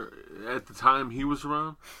the time he was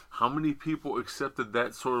around, how many people accepted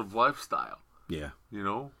that sort of lifestyle? Yeah.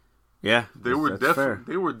 Yeah, they were fair.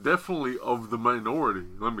 They were definitely of the minority.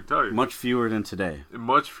 Let me tell you, much fewer than today.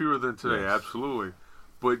 Much fewer than today, yes. Absolutely.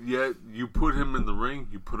 But yet, you put him in the ring.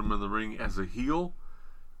 You put him in the ring as a heel.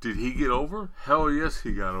 Did he get over? Hell yes,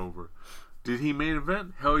 he got over. Did he main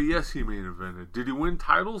event? Hell yes, he main evented. Did he win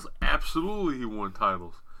titles? Absolutely, he won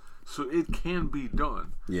titles. So it can be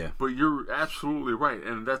done. Yeah. But you're absolutely right,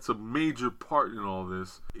 and that's a major part in all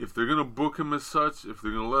this. If they're gonna book him as such, if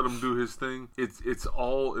they're gonna let him do his thing, it's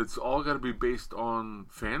all got to be based on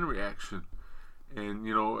fan reaction. And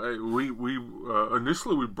we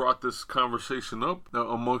initially we brought this conversation up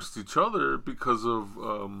amongst each other because of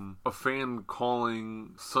a fan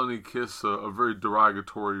calling Sonny Kiss a very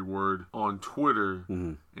derogatory word on Twitter,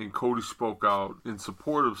 and Cody spoke out in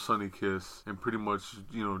support of Sonny Kiss and pretty much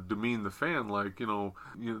demeaned the fan. Like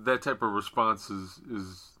that type of response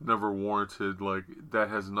is never warranted. Like that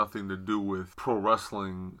has nothing to do with pro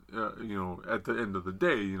wrestling. At the end of the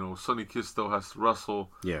day, Sonny Kiss still has to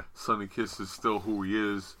wrestle. Yeah, Sonny Kiss is still who he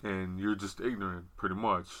is, and you're just ignorant, pretty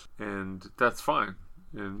much, and that's fine.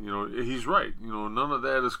 And he's right. None of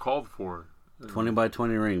that is called for. 20 by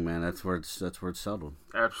 20 ring, man. That's where it's settled.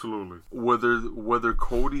 Absolutely. Whether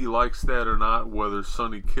Cody likes that or not, whether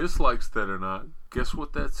Sonny Kiss likes that or not, guess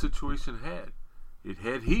what that situation had? It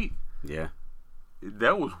had heat. Yeah.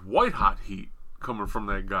 That was white hot heat coming from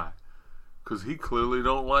that guy, because he clearly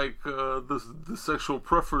don't like the sexual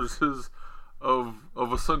preferences of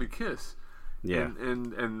a Sonny Kiss. Yeah.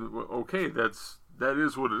 And okay, that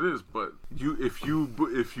is what it is. But if you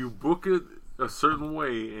book it a certain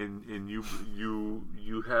way and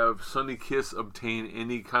you have Sonny Kiss obtain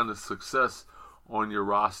any kind of success on your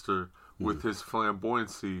roster with his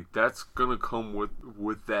flamboyancy, that's gonna come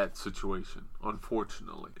with that situation.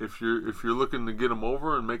 Unfortunately, if you're looking to get him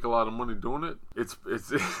over and make a lot of money doing it, it's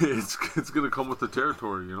gonna come with the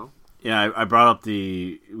territory, Yeah, I brought up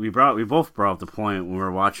we both brought up the point when we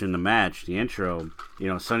were watching the match, the intro.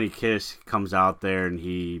 Sonny Kiss comes out there and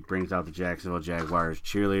he brings out the Jacksonville Jaguars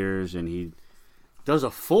cheerleaders and he does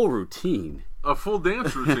a full routine. A full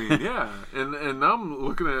dance routine, yeah. And I'm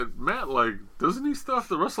looking at Matt like, doesn't he still have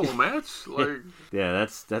to wrestle a match? Like, yeah,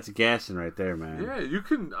 that's gassing right there, man. Yeah, you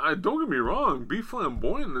can. Don't get me wrong, be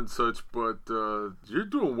flamboyant and such, but you're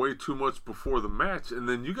doing way too much before the match, and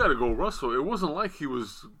then you got to go wrestle. It wasn't like he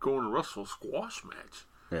was going to wrestle a squash match.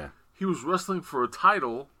 Yeah, he was wrestling for a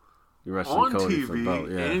title on Cody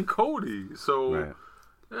TV and Cody. So. Right.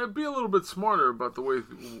 Be a little bit smarter about the way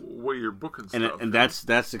you're booking stuff. And that's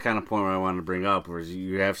the kind of point where I wanted to bring up, where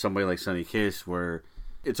you have somebody like Sonny Kiss, where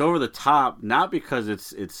it's over the top, not because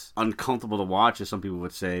it's uncomfortable to watch, as some people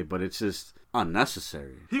would say, but it's just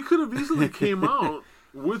unnecessary. He could have easily came out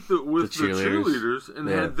with the cheerleaders and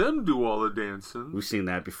had them do all the dancing. We've seen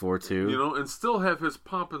that before too. And still have his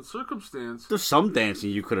pomp and circumstance. There's some dancing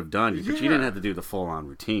you could have done, but you didn't have to do the full on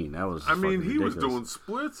routine. That was he ridiculous. was doing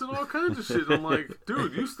splits and all kinds of shit. I'm like,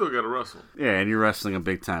 dude, you still got to wrestle. Yeah, and you're wrestling a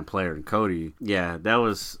big time player in Cody. Yeah, that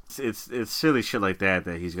was it's silly shit like that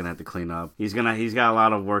he's gonna have to clean up. He's got a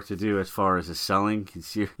lot of work to do as far as his selling.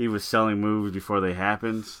 He was selling moves before they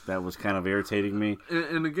happened. That was kind of irritating me.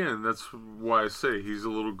 And again, that's why I say he's a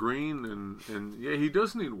little green, and yeah, he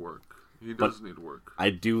does need work. He does need work. I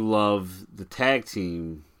do love the tag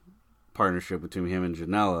team partnership between him and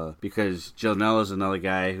Janela, because Janela's another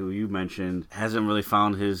guy who you mentioned hasn't really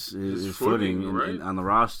found his footing on the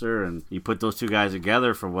roster, and you put those two guys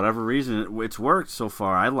together for whatever reason, it's worked so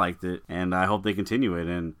far. I liked it, and I hope they continue it.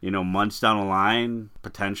 And months down the line,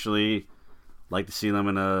 potentially, like to see them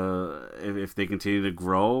if they continue to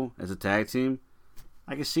grow as a tag team.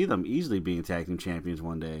 I can see them easily being tag team champions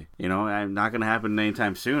one day. Not going to happen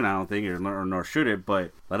anytime soon, I don't think, or nor should it.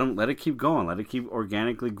 But let it keep going. Let it keep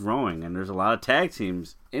organically growing. And there's a lot of tag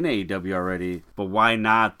teams in AEW already. But why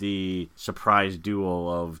not the surprise duo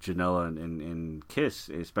of Janela and Kiss,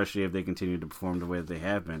 especially if they continue to perform the way that they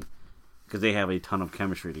have been? Because they have a ton of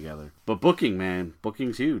chemistry together. But booking, man,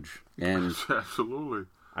 booking's huge. And absolutely.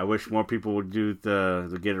 I wish more people would do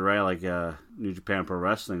to get it right, like New Japan Pro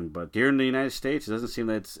Wrestling. But here in the United States, it doesn't seem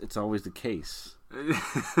that it's always the case.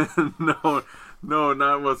 No,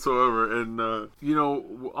 not whatsoever. And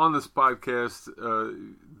on this podcast,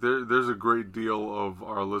 there's a great deal of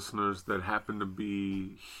our listeners that happen to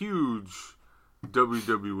be huge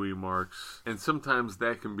WWE marks, and sometimes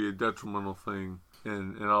that can be a detrimental thing.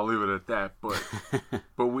 And I'll leave it at that. But it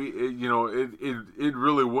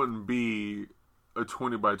really wouldn't be a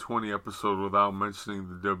 20 by 20 episode without mentioning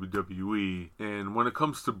the WWE. And when it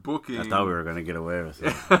comes to booking, I thought we were going to get away with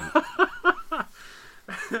it.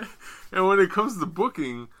 And when it comes to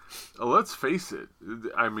booking, let's face it.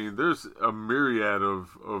 I mean, there's a myriad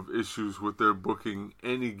of issues with their booking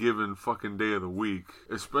any given fucking day of the week,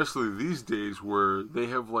 especially these days where they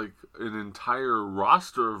have like an entire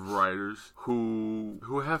roster of writers who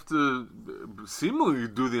have to seemingly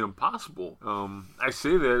do the impossible. I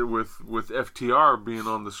say that with FTR being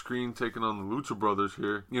on the screen taking on the Lucha Brothers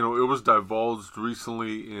here. You know, it was divulged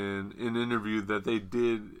recently in an interview that they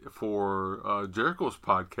did for Jericho's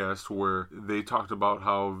podcast where they talked about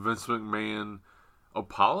how Vince McMahon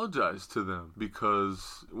apologized to them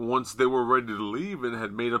because once they were ready to leave and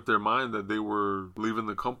had made up their mind that they were leaving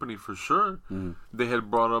the company for sure, they had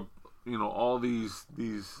brought up, you know, all these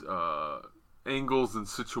angles and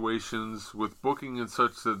situations with booking and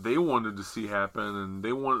such that they wanted to see happen, and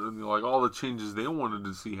they wanted, like, all the changes they wanted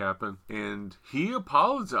to see happen. And he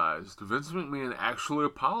apologized. Vince McMahon actually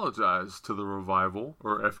apologized to the Revival,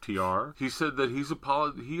 or FTR. He said that he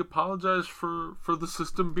apologized for the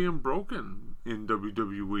system being broken in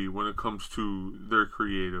WWE when it comes to their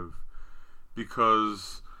creative,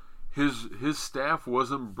 because his staff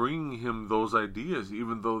wasn't bringing him those ideas,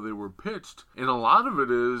 even though they were pitched. And a lot of it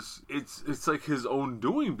is, it's like his own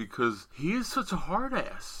doing, because he is such a hard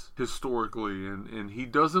ass historically, and he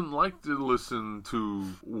doesn't like to listen to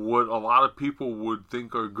what a lot of people would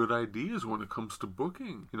think are good ideas when it comes to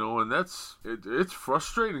booking, you know. And it's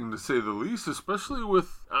frustrating to say the least, especially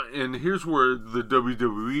with and here's where the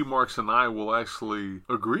WWE marks and I will actually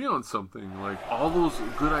agree on something. Like, all those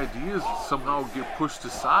good ideas somehow get pushed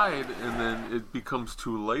aside, and then it becomes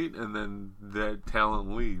too late, and then that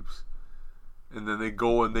talent leaves. And then they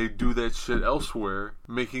go and they do that shit elsewhere,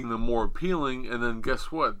 making them more appealing. And then guess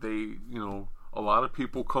what? They, you know, a lot of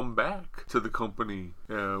people come back to the company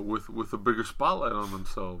with a bigger spotlight on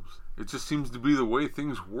themselves. It just seems to be the way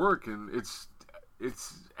things work, and it's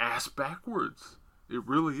ass backwards. It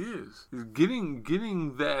really is.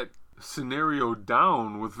 Getting that scenario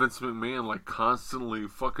down with Vince McMahon, like, constantly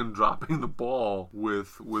fucking dropping the ball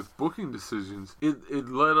with booking decisions. It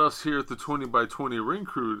led us here at the 20 by 20 Ring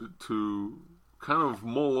Crew to kind of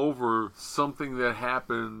mull over something that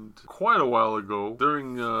happened quite a while ago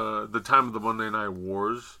during the time of the Monday Night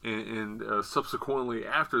Wars, and subsequently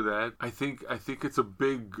after that. I think it's a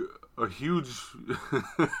huge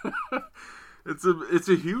it's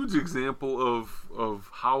a huge example of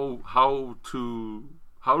how to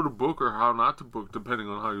book or how not to book, depending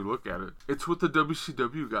on how you look at it. It's with the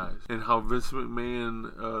WCW guys, and how Vince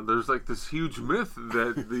McMahon, there's like this huge myth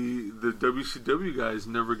that the WCW guys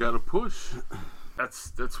never got a push.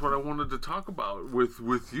 That's what I wanted to talk about with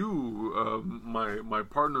you, my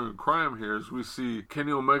partner in crime here, as we see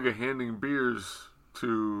Kenny Omega handing beers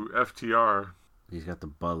to FTR. He's got the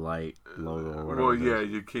Bud Light logo or whatever. Well, yeah,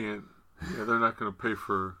 you can't. Yeah, they're not going to pay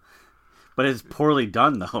for. But it's poorly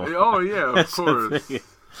done, though. Oh, yeah, of course.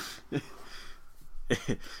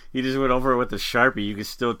 He just went over it with a Sharpie. You can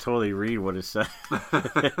still totally read what it said.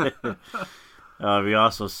 We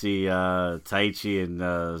also see Taichi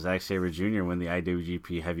and Zack Sabre Jr. win the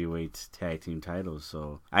IWGP Heavyweight Tag Team titles.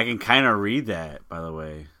 So I can kind of read that, by the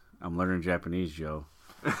way. I'm learning Japanese, Joe.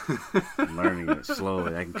 I'm learning it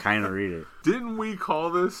slowly. I can kind of read it. Didn't we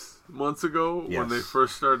call this months ago when they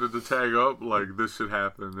first started to tag up? Like, this should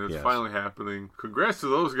happen. It's finally happening. Congrats to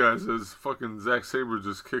those guys, as fucking Zack Sabre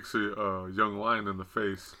just kicks a young lion in the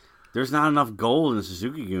face. There's not enough gold in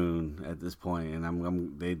Suzuki-gun at this point,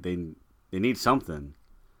 and they need something.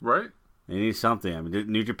 Right? They need something. I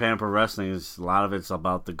mean, New Japan Pro Wrestling is, a lot of it's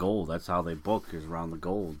about the gold. That's how they book, is around the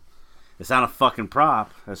gold. It's not a fucking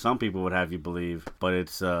prop, as some people would have you believe, but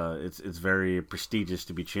it's very prestigious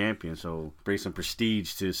to be champion. So bring some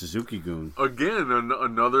prestige to Suzuki-gun. Again,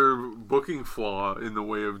 another booking flaw in the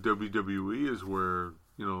way of WWE is where,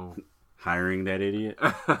 you know, hiring that idiot.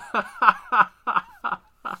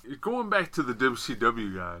 Going back to the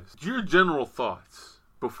WCW guys, your general thoughts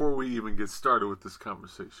before we even get started with this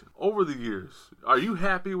conversation. Over the years, are you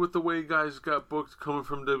happy with the way guys got booked coming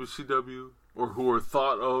from WCW? Or who are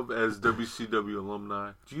thought of as WCW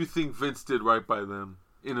alumni? Do you think Vince did right by them,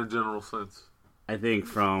 in a general sense? I think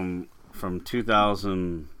from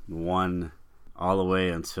 2001 all the way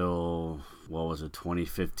until,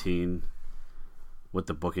 2015, with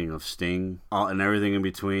the booking of Sting, and everything in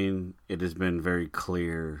between, it has been very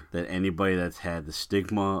clear that anybody that's had the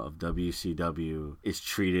stigma of WCW is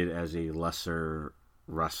treated as a lesser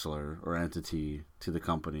wrestler or entity to the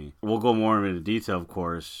company. We'll go more into detail, of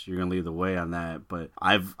course. You're gonna lead the way on that, but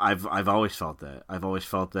I've always felt that. I've always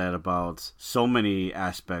felt that about so many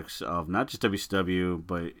aspects of not just WCW,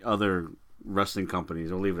 but other wrestling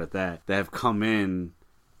companies. I'll leave it at that. That have come in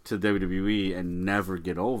to WWE and never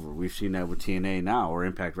get over. We've seen that with TNA now, or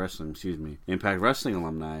Impact Wrestling, Impact Wrestling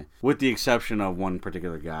alumni, with the exception of one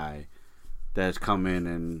particular guy that has come in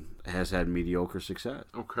and has had mediocre success.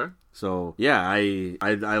 Okay. So yeah, I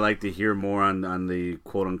like to hear more on the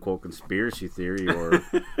quote unquote conspiracy theory or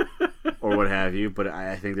or what have you, but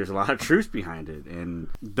I think there's a lot of truth behind it, and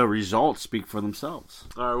the results speak for themselves.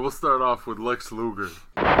 All right, we'll start off with Lex Luger.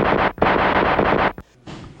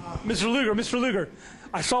 Mr. Luger,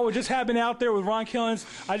 I saw what just happened out there with Ron Killings.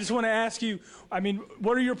 I just want to ask you,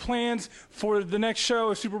 what are your plans for the next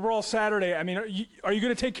show, Super Brawl Saturday? Are you going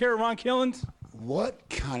to take care of Ron Killings? What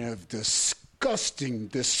kind of disgusting,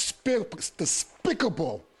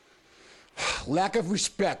 despicable lack of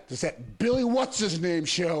respect is that Billy What's-His-Name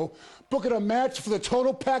show booking a match for the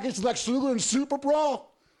total package Lex Luger and Super Brawl?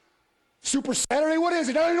 Super Saturday? What is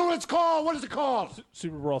it? I don't know what it's called. What is it called?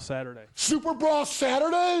 Super Brawl Saturday. Super Brawl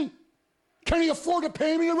Saturday? Can he afford to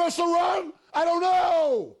pay me to wrestle Ron? I don't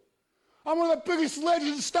know. I'm one of the biggest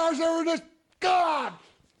legends and stars ever in this. God!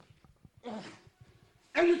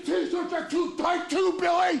 And your t-shirts are too tight too,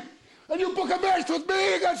 Billy! And you book a match with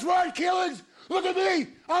me against Ron Killings? Look at me!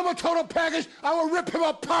 I'm a total package. I will rip him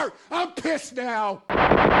apart. I'm pissed now.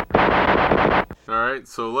 Alright,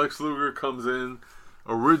 so Lex Luger comes in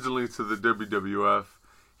originally to the WWF.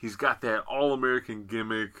 He's got that all-American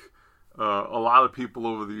gimmick. A lot of people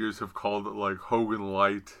over the years have called it like Hogan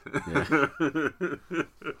Light. Yeah.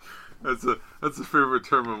 That's a favorite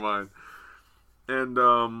term of mine. And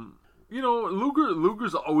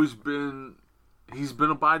Luger's always been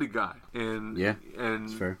a body guy. And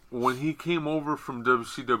that's fair. When he came over from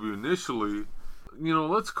WCW initially,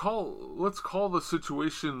 let's call the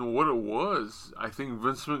situation what it was. I think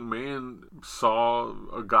Vince McMahon saw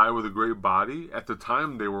a guy with a great body. At the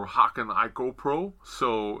time, they were hawking Ico Pro.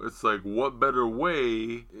 So it's like, what better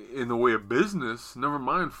way in the way of business? Never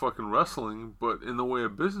mind fucking wrestling, but in the way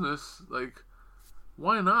of business, like,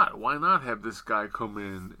 why not? Why not have this guy come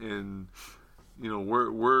in and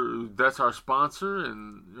we're that's our sponsor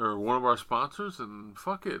or one of our sponsors, and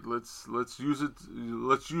fuck it, let's use it.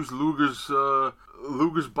 Let's use Luger's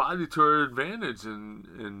body to our advantage,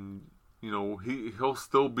 and he'll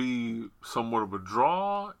still be somewhat of a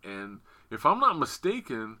draw. And if I'm not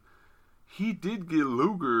mistaken, he did get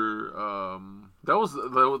Luger. That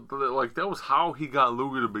was how he got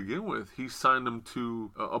Luger to begin with. He signed him to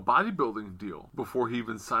a bodybuilding deal before he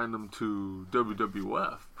even signed him to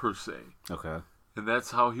WWF per se. Okay. And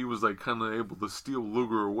that's how he was like kind of able to steal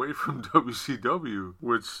Luger away from WCW,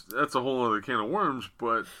 which that's a whole other can of worms.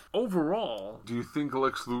 But overall, do you think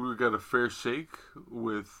Lex Luger got a fair shake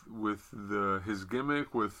with his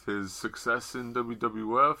gimmick, with his success in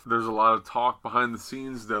WWF? There's a lot of talk behind the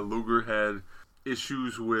scenes that Luger had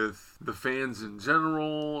issues with the fans in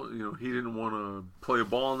general. He didn't want to play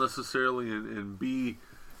ball necessarily and be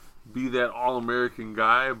that all-American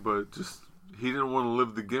guy, but just he didn't want to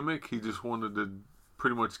live the gimmick. He just wanted to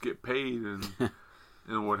pretty much get paid and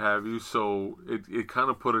what have you. So it kind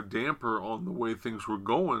of put a damper on the way things were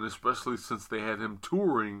going, especially since they had him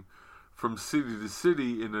touring from city to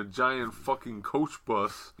city in a giant fucking coach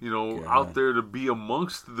bus, out there to be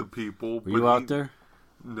amongst the people. Were you out there?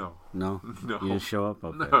 No. No? You didn't show up?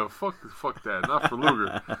 Okay. No, fuck that. Not for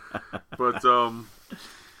Luger. But,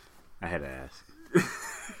 I had to ask.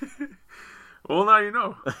 Well, now you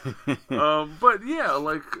know. But yeah,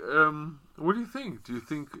 what do you think? Do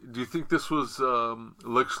you think this was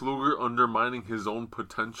Lex Luger undermining his own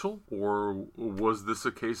potential, or was this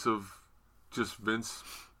a case of just Vince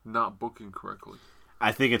not booking correctly?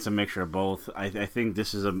 I think it's a mixture of both. I think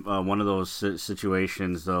this is one of those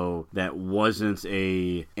situations, though, that wasn't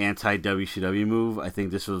a anti-WCW move. I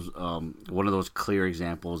think this was one of those clear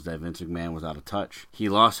examples that Vince McMahon was out of touch. He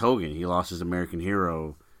lost Hogan. He lost his American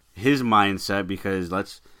hero. His mindset, because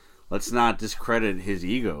let's not discredit his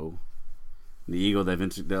ego, the ego that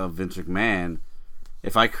Vince McMahon.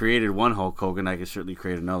 If I created one Hulk Hogan, I could certainly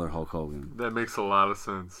create another Hulk Hogan. That makes a lot of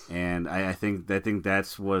sense. And I think that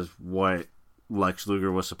was what Lex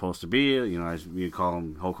Luger was supposed to be. As we call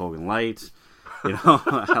him, Hulk Hogan Light.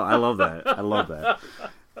 I love that.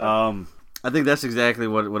 I think that's exactly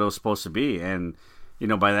what it was supposed to be. And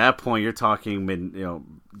by that point, you're talking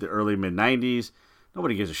the early mid '90s.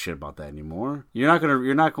 Nobody gives a shit about that anymore. You're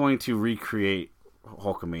not going to recreate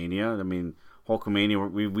Hulkamania. I mean,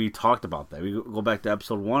 Hulkamania, we talked about that. We go back to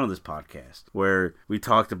episode 1 of this podcast, where we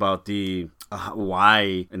talked about the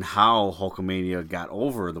why and how Hulkamania got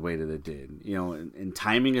over the way that it did. You know, and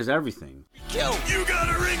timing is everything. Yo, you got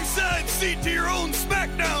a ringside seat to your own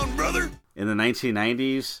SmackDown, brother. In the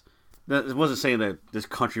 1990s, it wasn't saying that this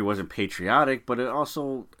country wasn't patriotic, but it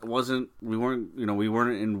also wasn't. We weren't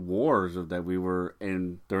in wars that we were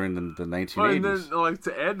in during the 1980s. Well, and then, like,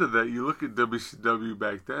 to add to that, you look at WCW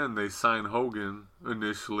back then. They signed Hogan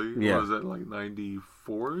initially. Yeah. Was that like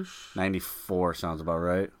 94ish? 94 sounds about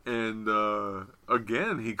right. And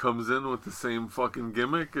again, he comes in with the same fucking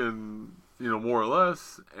gimmick and, you know, more or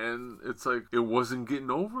less, and it's like it wasn't getting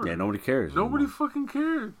over. Yeah, nobody cares. Nobody fucking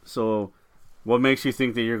cared. So, what makes you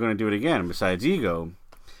think that you're going to do it again besides ego?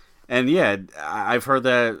 And yeah, I've heard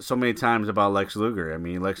that so many times about Lex Luger. I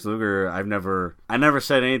mean, Lex Luger, I never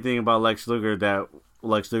said anything about Lex Luger that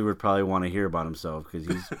Lex Luger would probably want to hear about himself, because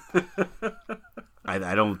he's.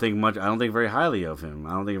 I don't think very highly of him.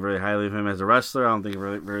 I don't think very highly of him as a wrestler. I don't think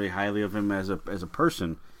very highly of him as a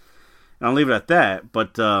person. And I'll leave it at that.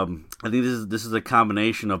 But I think this is a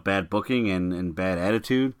combination of bad booking and bad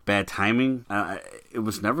attitude, bad timing. It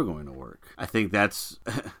was never going to work. I think that's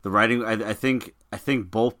the writing. I think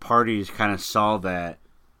both parties kind of saw that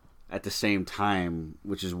at the same time,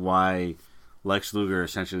 which is why Lex Luger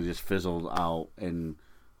essentially just fizzled out and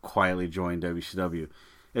quietly joined WCW.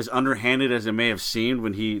 As underhanded as it may have seemed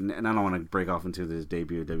when and I don't want to break off into his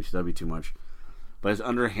debut at WCW too much, but as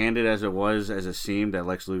underhanded as it seemed that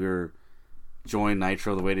Lex Luger joined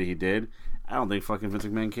Nitro the way that he did, I don't think fucking Vince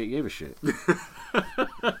McMahon gave a shit.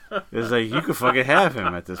 It was like, you could fucking have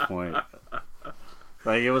him at this point.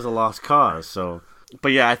 Like, it was a lost cause. So,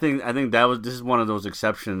 but yeah, I think this is one of those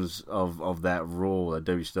exceptions of that rule, that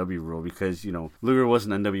WCW rule, because, you know, Luger was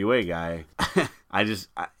an NWA guy. I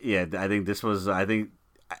think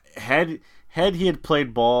had he had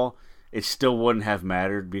played ball, it still wouldn't have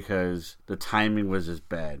mattered, because the timing was just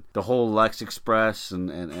bad. The whole Lex Express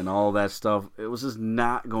and all that stuff, it was just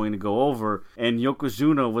not going to go over. And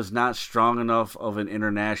Yokozuna was not strong enough of an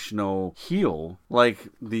international heel like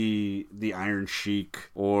the Iron Sheik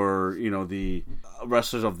or, you know, the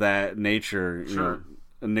wrestlers of that nature. You know,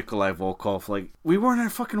 Nikolai Volkov. Like, we weren't in a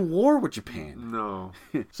fucking war with Japan. No.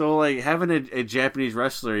 So, like, having a Japanese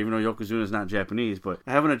wrestler, even though Yokozuna is not Japanese, but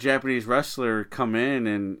having a Japanese wrestler come in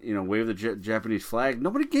and, you know, wave the Japanese flag,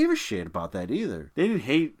 nobody gave a shit about that either. They didn't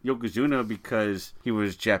hate Yokozuna because he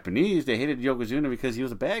was Japanese. They hated Yokozuna because he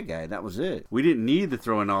was a bad guy. That was it. We didn't need to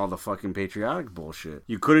throw in all the fucking patriotic bullshit.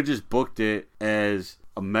 You could have just booked it as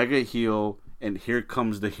a mega heel, and here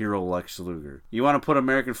comes the hero Lex Luger. You want to put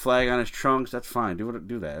American flag on his trunks? That's fine. Do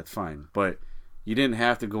that. That's fine. But you didn't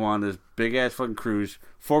have to go on this big ass fucking cruise,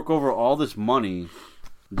 fork over all this money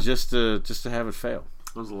just to have it fail.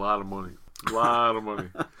 It was a lot of money. A lot of money.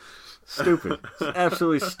 Stupid.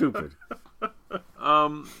 Absolutely stupid.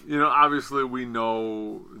 You know, obviously we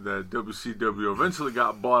know that WCW eventually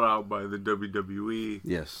got bought out by the WWE.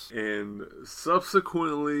 Yes. And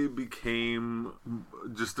subsequently became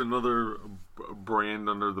just another brand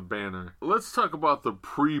under the banner. Let's talk about the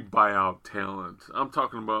pre-buyout talent. I'm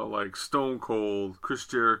talking about like Stone Cold, Chris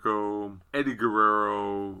Jericho, Eddie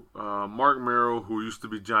Guerrero, Mark Merrow, who used to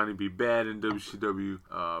be Johnny B. Bad in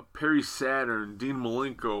WCW, Perry Saturn, Dean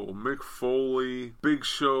Malenko, Mick Foley, Big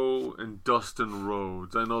Show, and Dustin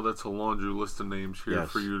Rhodes. I know that's a laundry list of names here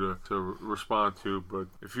for you to respond to, but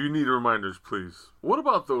if you need reminders, please. What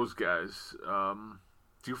about those guys?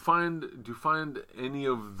 Do you find any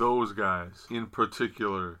of those guys in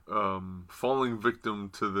particular falling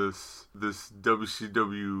victim to this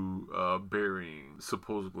WCW burying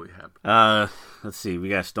supposedly happened? Let's see. We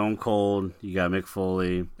got Stone Cold. You got Mick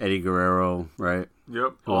Foley, Eddie Guerrero, right?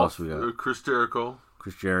 Yep. Who else we got? Chris Jericho.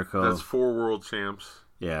 That's 4 world champs.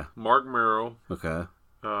 Yeah. Mark Merrow. Okay.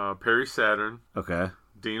 Perry Saturn. Okay.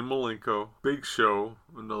 Dean Malenko. Big Show,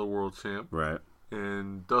 another world champ. Right.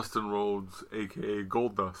 And Dustin Rhodes, a.k.a.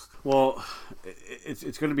 Goldust. Well,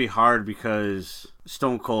 it's going to be hard because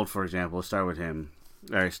Stone Cold, for example, let's start with him.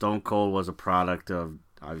 All right, Stone Cold was a product of,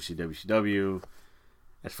 obviously, WCW.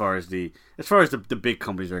 As far as the big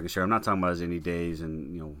companies are concerned, I'm not talking about his indie days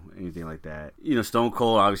and, you know, anything like that. You know, Stone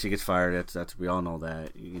Cold obviously gets fired. That's we all know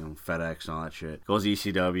that. You know, FedEx and all that shit. Goes to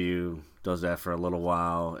ECW, does that for a little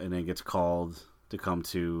while, and then gets called to come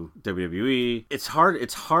to WWE. It's hard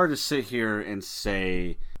to sit here and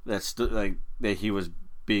say that he was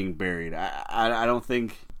being buried. I don't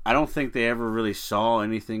think they ever really saw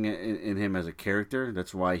anything in him as a character.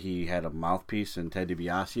 That's why he had a mouthpiece in Ted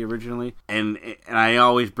DiBiase originally. And I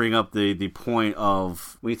always bring up the point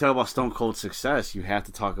of, when you talk about Stone Cold's success, you have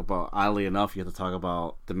to talk about, oddly enough, you have to talk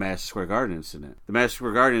about the Madison Square Garden incident. The Madison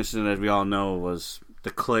Square Garden incident, as we all know, was the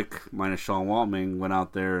Clique minus Sean Waltman went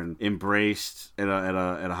out there and embraced at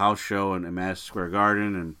a house show in Madison Square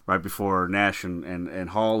Garden, and right before Nash and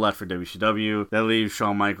Hall left for WCW. That leaves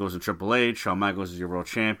Shawn Michaels and Triple H. Shawn Michaels is your world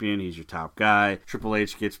champion. He's your top guy. Triple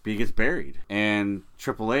H gets buried, and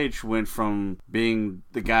Triple H went from being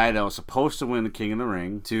the guy that was supposed to win the King of the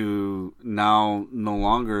Ring to now no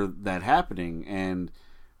longer that happening. And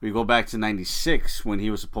we go back to 96 when he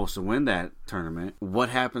was supposed to win that tournament. What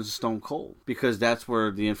happens to Stone Cold? Because that's where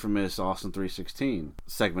the infamous Austin 316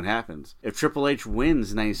 segment happens. If Triple H wins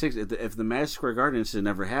in 96, if the Madison Square Garden incident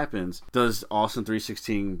never happens, does Austin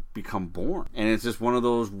 316 become born? And it's just one of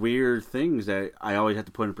those weird things that I always have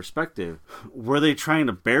to put in perspective. Were they trying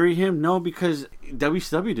to bury him? No, because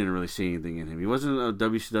WCW didn't really see anything in him. He wasn't a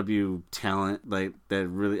WCW talent like that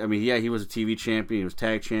really. I mean, yeah, he was a TV champion, he was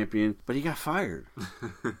tag champion, but he got fired.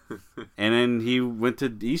 And then he went to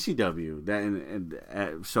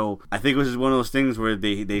ECW. So I think it was one of those things where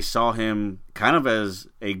they saw him kind of as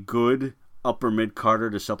a good upper mid-carder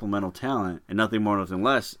to supplemental talent, and nothing more, nothing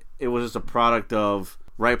less. It was just a product of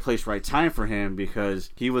right place, right time for him,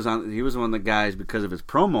 because he was one of the guys, because of his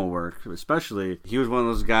promo work especially, he was one of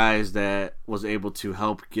those guys that was able to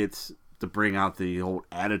help to bring out the whole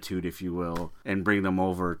attitude, if you will, and bring them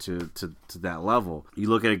over to that level. You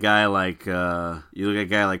look at a guy like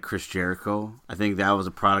Chris Jericho. I think that was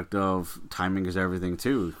a product of timing is everything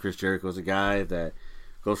too. Chris Jericho is a guy that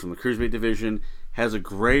goes from the Cruiserweight division, has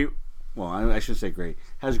great promos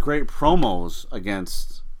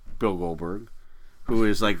against Bill Goldberg, who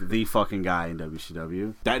is like the fucking guy in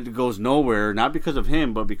WCW. That goes nowhere, not because of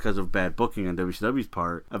him, but because of bad booking on WCW's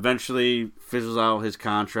part. Eventually fizzles out his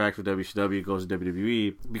contract with WCW, goes to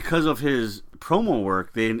WWE. Because of his promo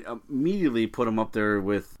work, they immediately put him up there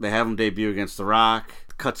they have him debut against The Rock,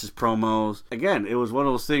 cuts his promos. Again, it was one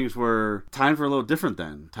of those things where times were a little different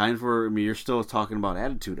then. Times were, you're still talking about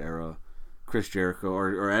Attitude Era Chris Jericho,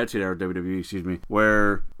 or Attitude Era WWE,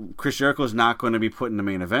 where Chris Jericho is not going to be put in the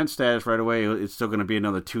main event status right away. It's still going to be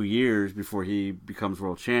another 2 years before he becomes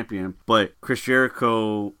world champion. But Chris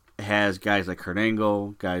Jericho has guys like Kurt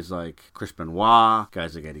Angle, guys like Chris Benoit,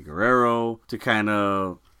 guys like Eddie Guerrero to kind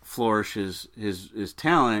of flourish his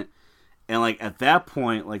talent. And like at that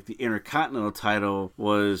point, like the Intercontinental title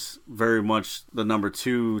was very much the number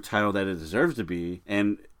 2 title that it deserves to be.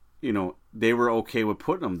 And they were okay with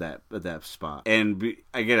putting him at that spot. And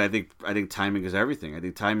again, I think timing is everything. I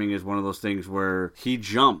think timing is one of those things where he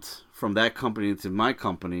jumped from that company into my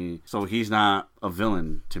company, so he's not a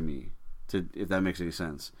villain to me, if that makes any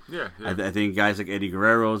sense. Yeah. I think guys like Eddie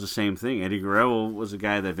Guerrero is the same thing. Eddie Guerrero was a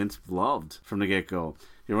guy that Vince loved from the get-go.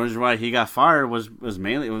 The reason why he got fired was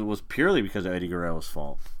purely because of Eddie Guerrero's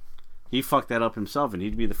fault. He fucked that up himself, and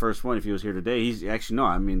he'd be the first one if he was here today.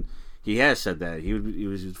 He has said that. He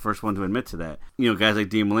was the first one to admit to that. Guys like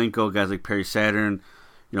Dean Malenko, guys like Perry Saturn.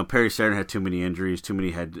 Perry Saturn had too many injuries, too many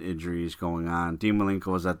head injuries going on. Dean Malenko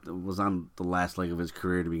was on the last leg of his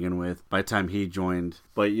career to begin with by the time he joined.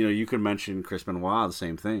 But, you could mention Chris Benoit, the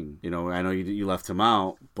same thing. I know you left him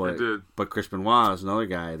out, but I did. But Chris Benoit is another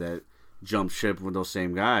guy that jumped ship with those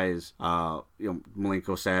same guys,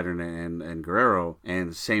 Malenko, Saturn, and Guerrero.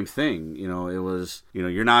 And same thing. It was,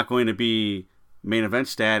 you're not going to be main event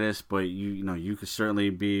status, but you could certainly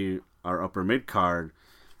be our upper mid card.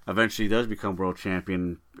 Eventually, does become world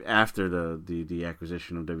champion after the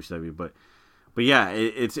acquisition of WCW. But yeah,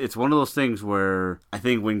 it's one of those things where I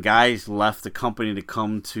think when guys left the company left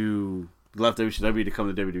WCW to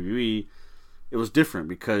come to WWE, it was different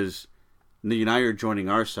because now you're joining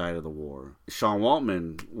our side of the war. Sean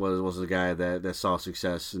Waltman was the guy that saw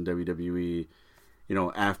success in WWE,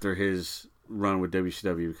 after his run with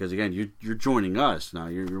WCW, because again, you're joining us now.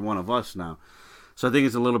 You're one of us now. So I think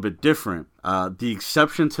it's a little bit different. The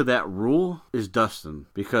exception to that rule is Dustin,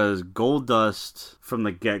 because Goldust from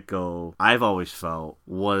the get-go, I've always felt,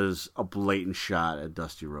 was a blatant shot at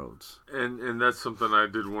Dusty Rhodes. And that's something I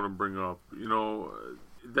did want to bring up.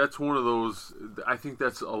 That's one of those. I think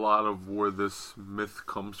that's a lot of where this myth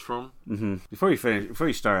comes from. Mm-hmm. Before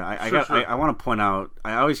you start, I want to point out.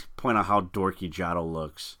 I always point out how dorky Jotto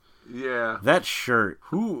looks. Yeah. That shirt,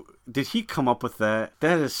 who did he come up with that?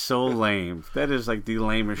 That is so lame. That is like the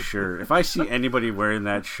lamest shirt. If I see anybody wearing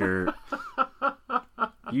that shirt,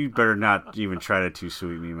 you better not even try to too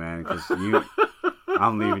sweet me, man, because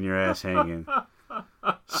I'm leaving your ass hanging.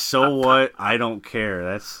 So what? I don't care.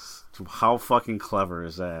 That's how fucking clever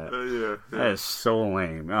is that? Yeah. That is so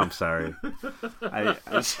lame. I'm sorry.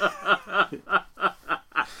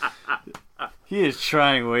 He is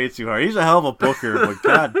trying way too hard. He's a hell of a booker, but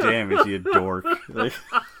god damn is he a dork.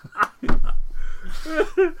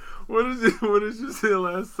 What did you say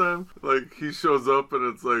last time? Like he shows up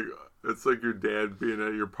and it's like your dad being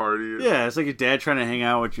at your party. Yeah, it's like your dad trying to hang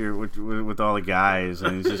out with all the guys,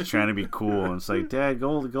 and he's just trying to be cool. And it's like, Dad,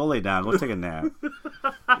 go lay down, go take a nap.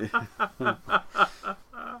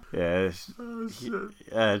 It's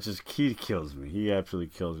just he kills me. He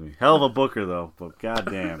absolutely kills me. Hell of a booker though, but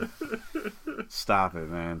goddamn, stop it,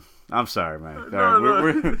 man. I'm sorry, man.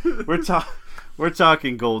 We're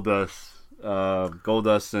talking Goldust.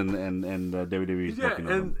 Goldust and WWE's booking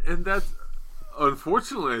him. And that's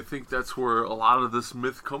unfortunately, I think that's where a lot of this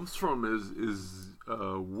myth comes from is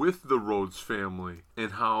with the Rhodes family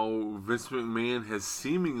and how Vince McMahon has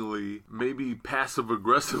seemingly maybe passive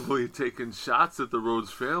aggressively taken shots at the Rhodes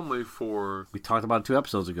family for. We talked about it 2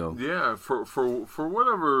 episodes ago. Yeah, for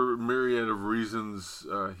whatever myriad of reasons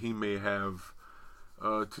he may have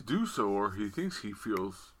to do so, or he thinks he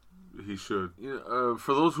feels he should.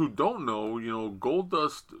 For those who don't know,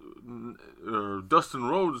 Goldust or Dustin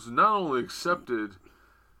Rhodes not only accepted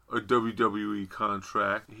a WWE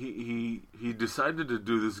contract, he decided to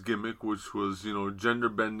do this gimmick, which was gender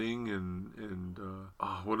bending and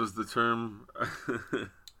what is the term?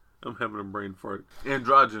 I'm having a brain fart.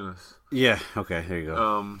 Androgynous. Yeah. Okay. There you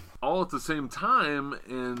go. All at the same time,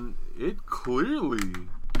 and it clearly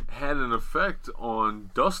had an effect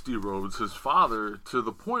on Dusty Rhodes, his father, to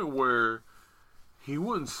the point where he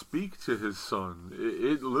wouldn't speak to his son.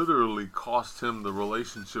 It literally cost him the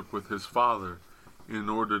relationship with his father in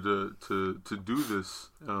order to do this,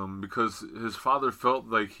 because his father felt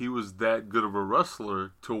like he was that good of a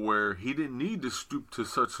wrestler to where he didn't need to stoop to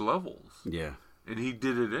such levels. Yeah. And he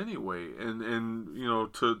did it anyway. And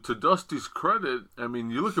to Dusty's credit, I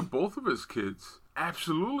mean, you look at both of his kids.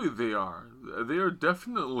 Absolutely, they are. They are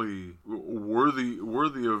definitely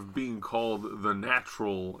worthy of being called the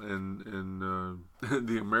Natural and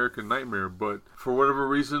the American Nightmare. But for whatever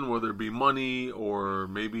reason, whether it be money or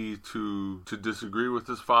maybe to disagree with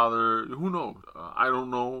his father, who knows? I don't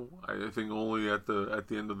know. I think only at the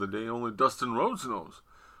end of the day, only Dustin Rhodes knows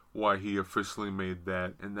why he officially made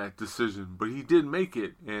that decision. But he did make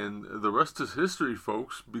it, and the rest is history,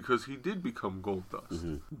 folks, because he did become Goldust.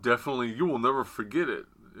 Mm-hmm. Definitely, you will never forget it.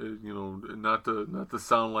 Not to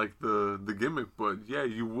sound like the gimmick, but yeah,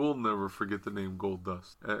 you will never forget the name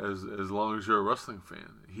Goldust as long as you're a wrestling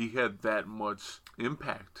fan. He had that much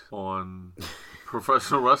impact on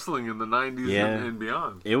professional wrestling in the 90s and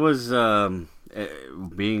beyond. It was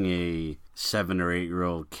being a 7 or 8 year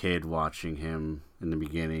old kid watching him in the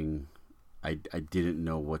beginning. I didn't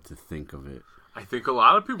know what to think of it. I think a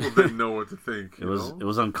lot of people didn't know what to think. It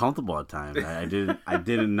was uncomfortable at times. I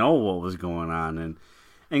didn't know what was going on, and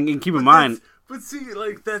keep in mind. But see,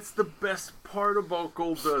 like, that's the best part about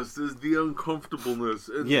Goldust is the uncomfortableness.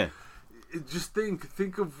 And yeah. Just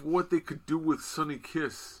think of what they could do with Sonny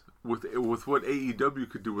Kiss, with what AEW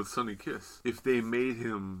could do with Sonny Kiss, if they made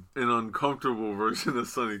him an uncomfortable version of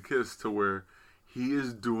Sonny Kiss, to where he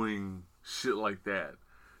is doing shit like that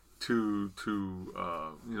to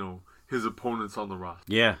his opponents on the roster.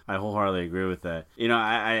 Yeah, I wholeheartedly agree with that.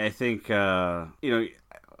 I think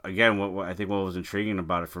again, what I think what was intriguing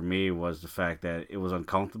about it for me was the fact that it was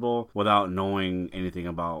uncomfortable without knowing anything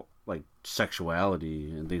about like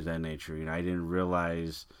sexuality and things of that nature. I didn't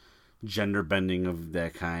realize gender bending of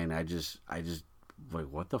that kind. I just like,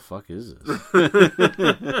 what the fuck is this?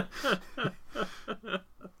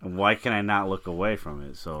 And why can I not look away from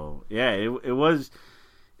it? So yeah,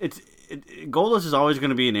 Goldust is always going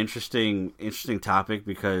to be an interesting topic,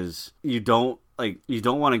 because you don't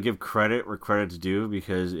want to give credit where credit's due,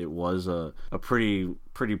 because it was a pretty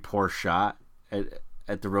poor shot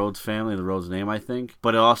at the Rhodes family, the Rhodes name, I think.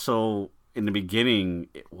 But it also, in the beginning,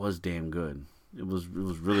 it was damn good. It was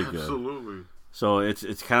really good. Absolutely. So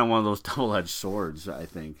it's kind of one of those double-edged swords, I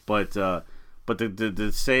think. But to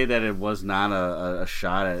say that it was not a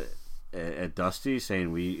shot at Dusty,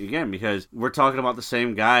 saying because we're talking about the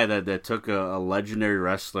same guy that took a legendary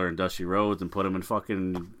wrestler in Dusty Rhodes and put him in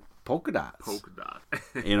fucking polka dots.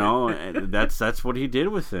 And that's what he did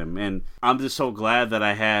with him. And I'm just so glad that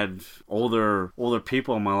I had older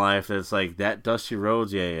people in my life that's like, that Dusty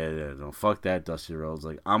Rhodes, no, fuck that Dusty Rhodes.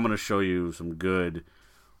 Like, I'm gonna show you some good,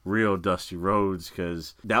 real Dusty Rhodes,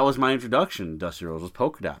 because that was my introduction. Dusty Rhodes was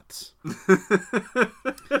polka dots.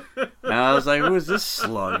 And I was like, who is this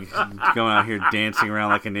slug going out here dancing around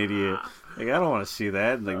like an idiot? Like, I don't want to see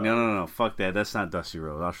that. Like, no, fuck that. That's not Dusty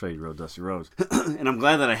Rhodes. I'll show you real Dusty Rhodes. And I'm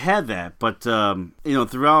glad that I had that. But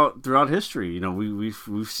throughout history,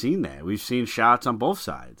 we've seen that. We've seen shots on both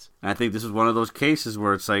sides. And I think this is one of those cases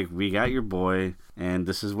where it's like, we got your boy, and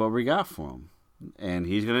this is what we got for him. And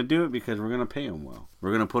he's going to do it because we're going to pay him well. We're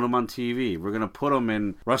going to put him on TV. We're going to put him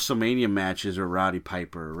in WrestleMania matches with Roddy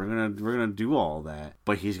Piper. We're gonna do all that.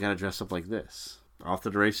 But he's got to dress up like this. Off to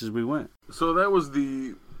the races we went. So that was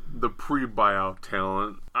the pre-buyout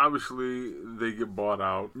talent. Obviously, they get bought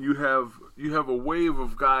out. You have a wave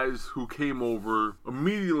of guys who came over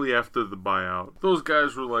immediately after the buyout. Those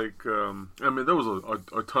guys were like, there was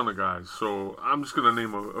a ton of guys. So I'm just gonna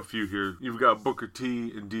name a few here. You've got Booker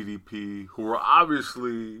T and DDP, who were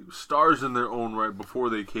obviously stars in their own right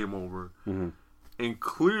before they came over. Mm-hmm. And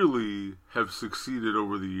clearly have succeeded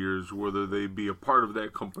over the years, whether they be a part of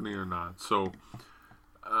that company or not. So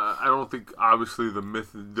I don't think, obviously, the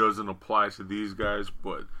myth doesn't apply to these guys,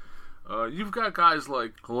 but you've got guys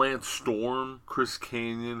like Lance Storm, Chris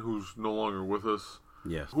Kanyon, who's no longer with us,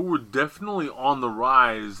 yes, who were definitely on the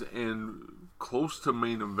rise and close to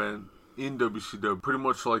main event in WCW, pretty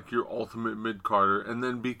much like your ultimate mid-carder, and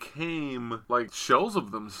then became like shells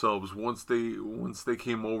of themselves once they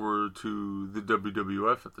came over to the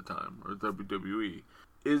WWF at the time, or WWE.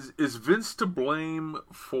 Is Vince to blame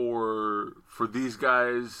for these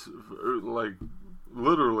guys, like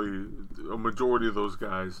literally a majority of those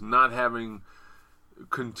guys, not having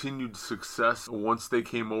continued success once they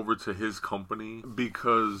came over to his company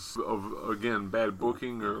because of, again, bad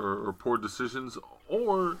booking or poor decisions?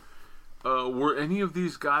 Or were any of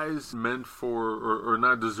these guys meant for or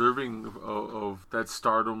not deserving of that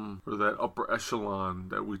stardom or that upper echelon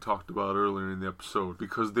that we talked about earlier in the episode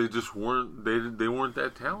because they just weren't they weren't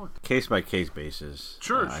that talented? Case by case basis.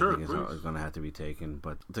 Sure. I think it's going to have to be taken.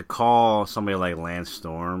 But to call somebody like Lance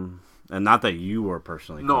Storm, and not that you were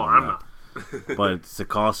personally calling I'm not. But to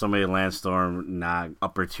call somebody Lance Storm not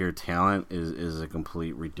upper tier talent is a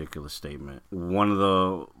complete ridiculous statement. One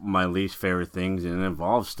of my least favorite things, and it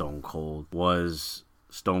involves Stone Cold, was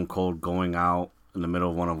Stone Cold going out in the middle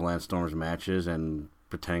of one of Lance Storm's matches and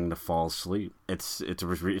pretending to fall asleep. It's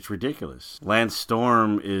ridiculous. Lance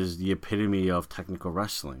Storm is the epitome of technical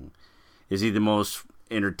wrestling. Is he the most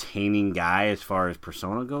entertaining guy as far as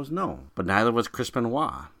persona goes? No. But neither was Chris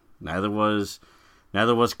Benoit. Neither was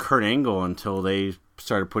Kurt Angle until they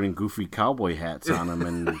started putting goofy cowboy hats on him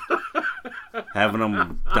and having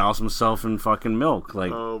him douse himself in fucking milk.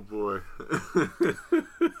 Like, oh boy,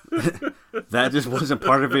 that just wasn't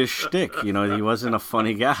part of his shtick. He wasn't a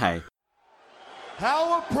funny guy.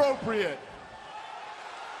 How appropriate.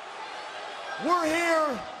 We're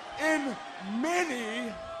here in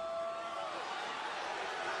Mini,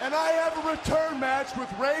 and I have a return match with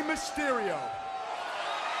Rey Mysterio.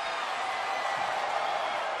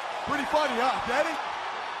 Pretty funny, huh? Get it?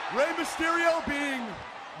 Rey Mysterio being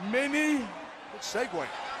mini. Good segue.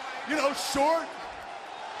 Short.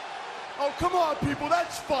 Oh, come on, people.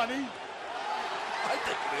 That's funny. I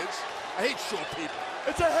think it is. I hate short people.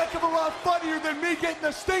 It's a heck of a lot funnier than me getting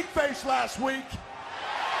a stink face last week.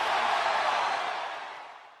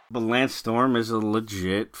 But Lance Storm is a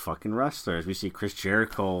legit fucking wrestler. As we see Chris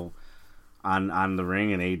Jericho on the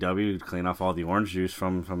ring in AEW clean off all the orange juice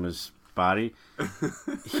from his body,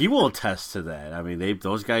 he will attest to that. I mean,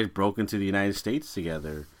 those guys broke into the United States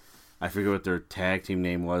together. I forget what their tag team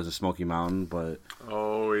name was, the Smoky Mountain, but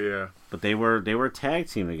oh yeah, but they were a tag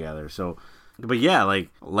team together. So, but yeah, like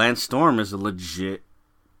Lance Storm is a legit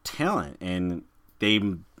talent, and they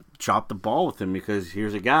dropped the ball with him because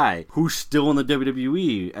here's a guy who's still in the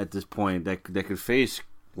WWE at this point that could face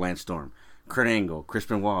Lance Storm, Kurt Angle, Chris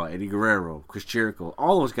Benoit, Eddie Guerrero, Chris Jericho,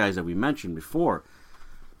 all those guys that we mentioned before.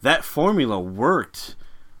 That formula worked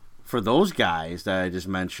for those guys that I just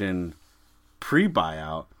mentioned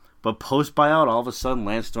pre-buyout, but post-buyout, all of a sudden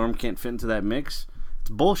Lance Storm can't fit into that mix. It's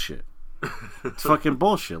bullshit. It's fucking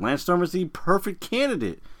bullshit. Lance Storm is the perfect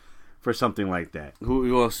candidate for something like that.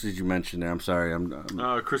 Who else did you mention there? I'm sorry.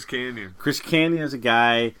 Chris Kanyon. Chris Kanyon is a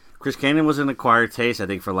guy. Chris Kanyon was an acquired taste, I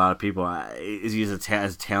think, for a lot of people. Is he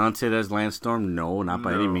as talented as Lance Storm? No, not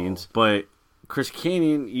by any means. But Chris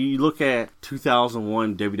Kanyon, you look at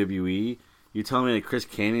 2001 WWE, you tell me that Chris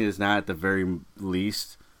Kanyon is not at the very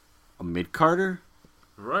least a mid-carder?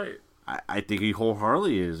 Right. I think he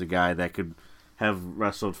wholeheartedly is a guy that could have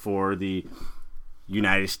wrestled for the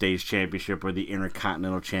United States Championship or the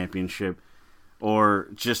Intercontinental Championship, or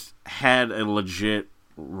just had a legit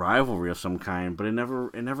rivalry of some kind, but it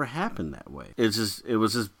never happened that way. It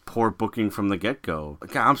was just poor booking from the get-go.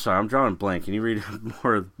 God, I'm sorry, I'm drawing blank. Can you read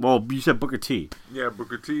more? Well, you said Booker T. Yeah,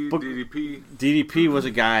 Booker T, DDP. DDP was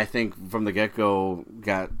a guy, I think, from the get-go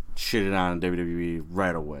got shitted on in WWE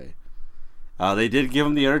right away. They did give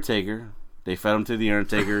him the Undertaker. They fed him to the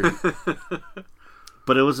Undertaker.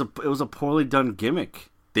 But it was a poorly done gimmick.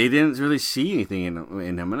 They didn't really see anything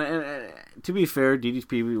in him. to be fair,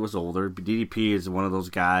 DDP was older. DDP is one of those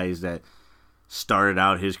guys that started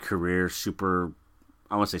out his career super,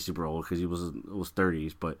 I won't say super old because he was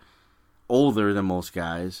 30s, but older than most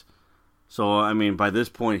guys. So, I mean, by this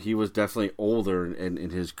point, he was definitely older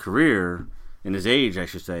in his career, in his age, I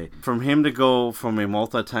should say. From him to go from a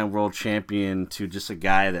multi-time world champion to just a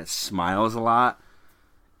guy that smiles a lot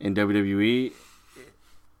in WWE,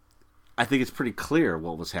 I think it's pretty clear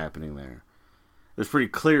what was happening there. It was pretty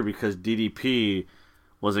clear because DDP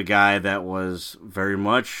was a guy that was very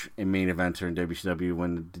much a main eventer in WCW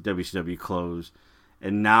when the WCW closed.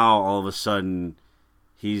 And now, all of a sudden,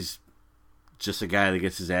 he's just a guy that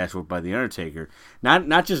gets his ass whooped by The Undertaker.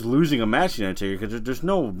 Not just losing a match to The Undertaker, because there's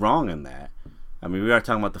no wrong in that. I mean, we are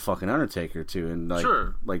talking about the fucking Undertaker, too. And, like,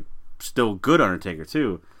 sure. Like still good Undertaker,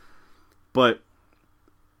 too. But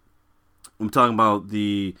I'm talking about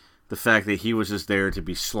the fact that he was just there to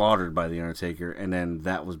be slaughtered by The Undertaker, and then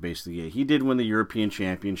that was basically it. He did win the European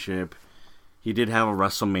Championship. He did have a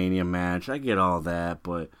WrestleMania match. I get all that,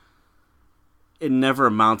 but it never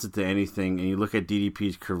amounted to anything. And you look at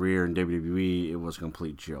DDP's career in WWE, it was a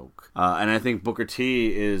complete joke. And I think Booker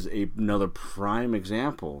T is another prime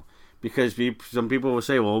example. Because some people will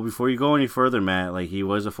say, well, before you go any further, Matt, like, he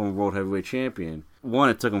was a former World Heavyweight Champion. One,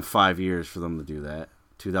 it took him 5 years for them to do that.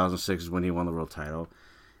 2006 is when he won the world title.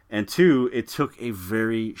 And two, it took a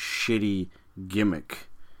very shitty gimmick.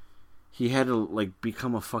 He had to, like,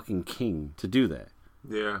 become a fucking king to do that.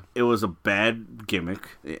 Yeah. It was a bad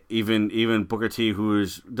gimmick. Even Booker T, who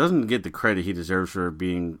doesn't get the credit he deserves for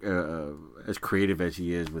being as creative as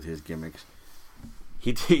he is with his gimmicks,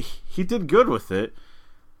 he did good with it,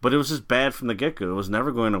 but it was just bad from the get-go. It was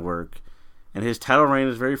never going to work, and his title reign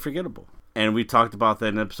is very forgettable. And we talked about that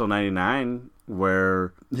in episode 99,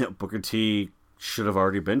 where Booker T should have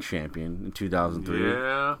already been champion in 2003.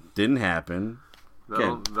 Yeah. Didn't happen.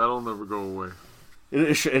 That'll never go away. And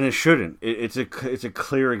it shouldn't. It's a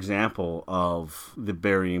clear example of the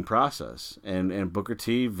burying process, and Booker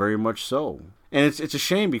T very much so. And it's a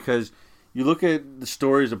shame because you look at the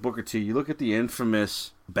stories of Booker T. You look at the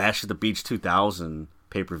infamous Bash at the Beach 2000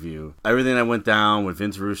 pay-per-view. Everything that went down with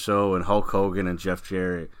Vince Russo and Hulk Hogan and Jeff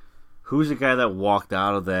Jarrett. Who's the guy that walked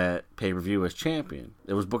out of that pay-per-view as champion?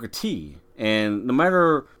 It was Booker T. And no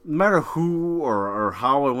matter who or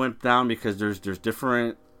how it went down, because there's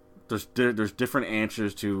different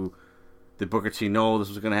answers to, did Booker T know this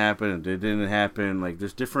was going to happen and it didn't happen? Like,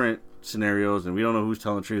 there's different scenarios, and we don't know who's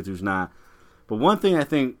telling the truth, who's not. But one thing I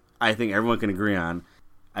think everyone can agree on,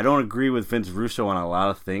 I don't agree with Vince Russo on a lot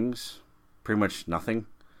of things. Pretty much nothing.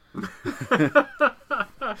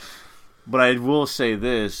 But I will say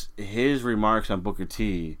this, his remarks on Booker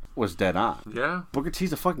T was dead on. Yeah. Booker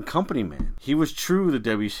T's a fucking company man. He was true to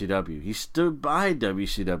WCW. He stood by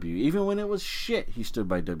WCW. Even when it was shit, he stood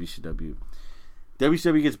by WCW.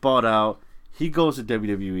 WCW gets bought out. He goes to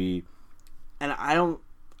WWE. And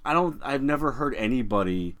I've never heard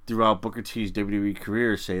anybody throughout Booker T's WWE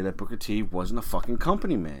career say that Booker T wasn't a fucking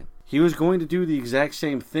company man. He was going to do the exact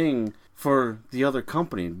same thing for the other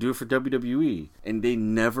company, do it for WWE. And they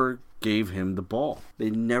never gave him the ball. They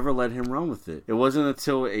never let him run with it. It wasn't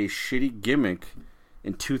until a shitty gimmick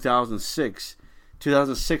in 2006 on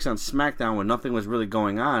SmackDown when nothing was really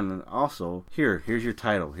going on. And also, here's your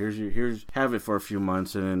title. Here's have it for a few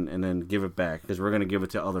months and then give it back, because we're gonna give it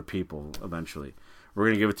to other people eventually. We're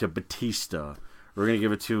gonna give it to Batista. We're gonna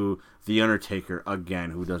give it to The Undertaker again,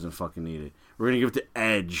 who doesn't fucking need it. We're gonna give it to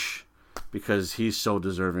Edge because he's so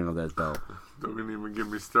deserving of that belt. Don't even get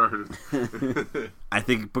me started. I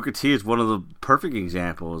think Booker T is one of the perfect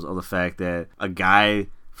examples of the fact that a guy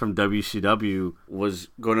from WCW was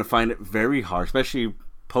going to find it very hard, especially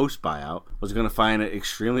post-buyout, was going to find it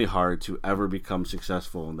extremely hard to ever become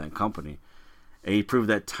successful in that company. And he proved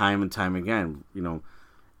that time and time again. You know,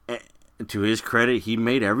 to his credit, he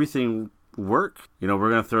made everything work. You know, we're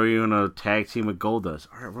gonna throw you in a tag team with Goldust.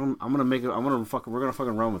 All right, we're gonna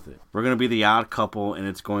fucking run with it. We're gonna be the odd couple, and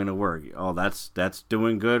it's going to work. Oh, that's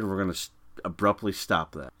doing good. We're gonna abruptly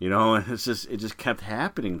stop that. You know, and it just kept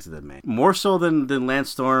happening to them, man. More so than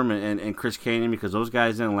Lance Storm and Chris Kanyon, because those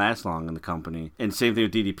guys didn't last long in the company. And same thing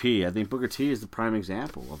with DDP. I think Booker T is the prime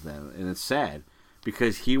example of that, and it's sad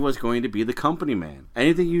because he was going to be the company man.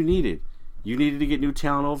 Anything you needed to get new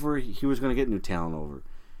talent over, he was going to get new talent over.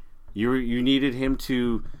 You needed him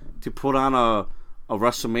to put on a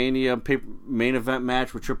WrestleMania main event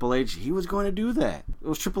match with Triple H. He was going to do that. It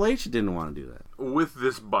was Triple H that didn't want to do that. With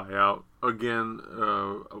this buyout, again,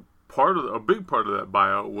 a big part of that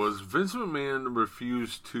buyout was Vince McMahon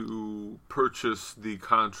refused to purchase the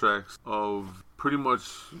contracts of pretty much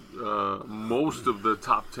most of the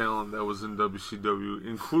top talent that was in WCW,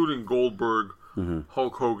 including Goldberg,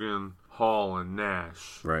 Hulk Hogan, Hall, and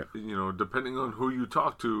Nash. Right. You know, depending on who you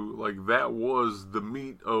talk to, like, that was the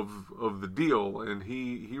meat of the deal, and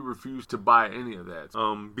he refused to buy any of that.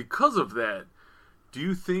 Because of that, do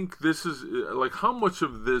you think this is, like, how much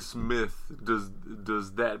of this myth does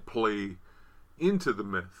that play into the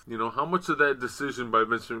myth? You know, how much of that decision by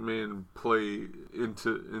Vince McMahon play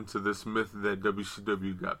into this myth that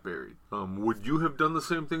WCW got buried? Would you have done the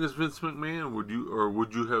same thing as Vince McMahon?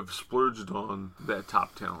 Would you have splurged on that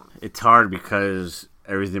top talent? It's hard because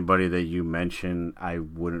everybody that you mentioned, I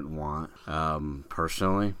wouldn't want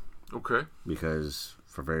personally. Okay. Because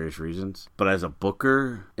for various reasons. But as a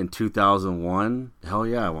booker in 2001, hell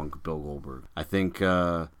yeah, I want Bill Goldberg. I think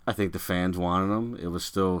the fans wanted him. He was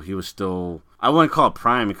still, I wouldn't call it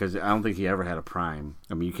prime because I don't think he ever had a prime.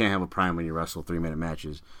 I mean, you can't have a prime when you wrestle 3-minute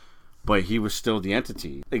matches. But he was still the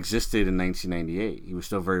entity. Existed in 1998. He was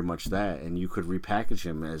still very much that, and you could repackage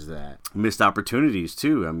him as that. Missed opportunities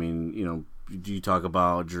too. I mean, you know, you talk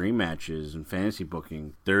about dream matches and fantasy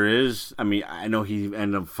booking. There is, I mean, I know he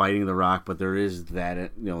ended up fighting The Rock, but there is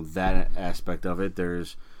that, you know, that aspect of it.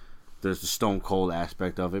 There's the Stone Cold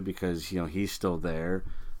aspect of it because, you know, he's still there.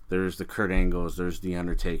 There's the Kurt Angles. There's the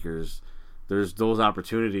Undertakers. There's those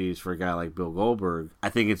opportunities for a guy like Bill Goldberg. I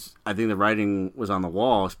think the writing was on the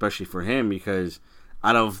wall, especially for him, because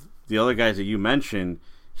out of the other guys that you mentioned,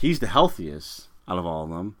 he's the healthiest out of all of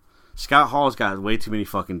them. Scott Hall's got way too many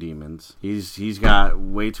fucking demons. He's got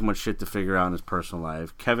way too much shit to figure out in his personal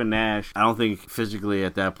life. Kevin Nash, I don't think physically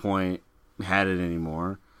at that point had it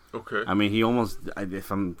anymore. Okay. I mean, he almost,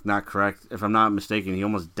 if I'm not mistaken, he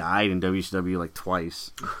almost died in WCW like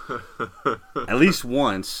twice. At least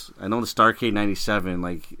once. I know the Starrcade 97,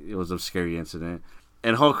 like, it was a scary incident.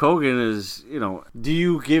 And Hulk Hogan is, you know, do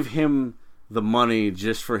you give him the money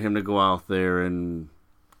just for him to go out there and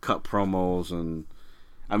cut promos? And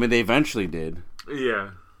I mean, they eventually did. Yeah.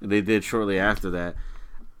 They did shortly after that.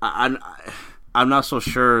 I'm not so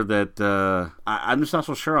sure that, I'm just not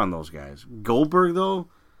so sure on those guys. Goldberg, though,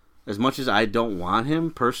 as much as I don't want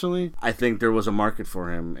him personally, I think there was a market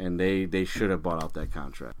for him, and they should have bought out that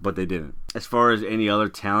contract, but they didn't. As far as any other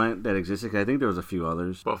talent that existed, I think there was a few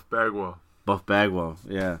others. Buff Bagwell,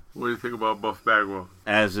 yeah. What do you think about Buff Bagwell?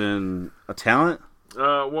 As in a talent?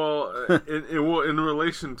 In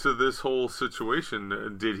relation to this whole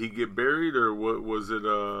situation, did he get buried, or what was it?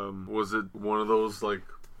 Was it one of those like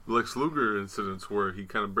Lex Luger incidents where he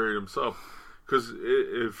kind of buried himself? Because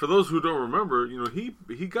for those who don't remember, you know, he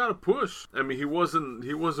got a push. I mean, he wasn't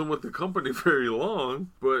with the company very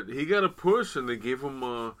long, but he got a push, and they gave him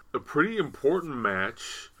a pretty important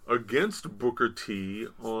match against Booker T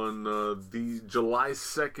on the July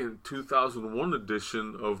 2nd, 2001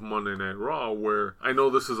 edition of Monday Night Raw, where I know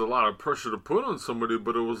this is a lot of pressure to put on somebody,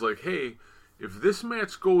 but it was like, hey, if this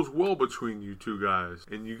match goes well between you two guys,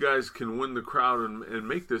 and you guys can win the crowd and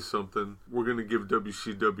make this something, we're going to give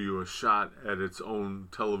WCW a shot at its own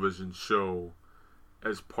television show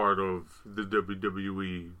as part of the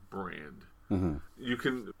WWE brand. Mm-hmm. You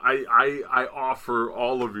can, I offer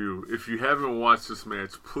all of you, if you haven't watched this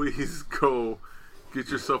match, please go get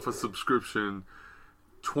yourself a subscription.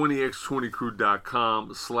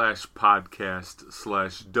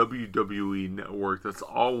 20x20crew.com/podcast/WWE Network. That's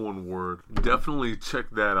all one word. Definitely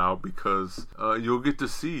check that out because you'll get to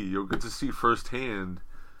see firsthand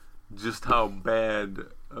just how bad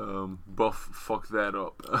Buff fucked that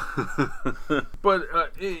up. But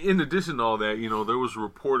in addition to all that, you know, there was a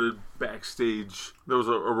reported backstage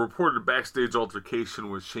altercation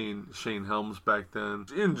with Shane Helms back then.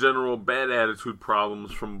 In general, bad attitude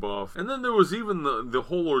problems from Buff. And then there was even the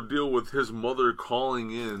whole ordeal with his mother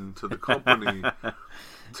calling in to the company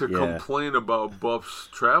to complain about Buff's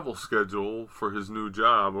travel schedule for his new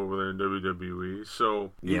job over there in WWE.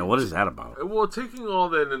 So what is that about? Well, taking all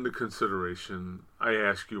that into consideration, I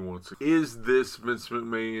ask you once again, is this Vince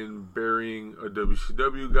McMahon burying a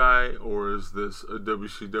WCW guy, or is this a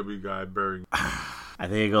WCW guy burying? I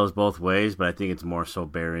think it goes both ways, but I think it's more so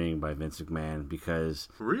burying by Vince McMahon because...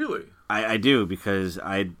 Really? I do, because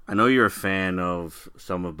I know you're a fan of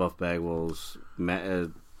some of Buff Bagwell's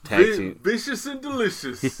tag team. Vicious and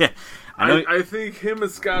Delicious. Yeah, I think him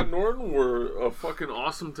and Scott Norton were a fucking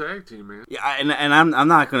awesome tag team, man. Yeah, and I'm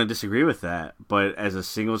not going to disagree with that, but as a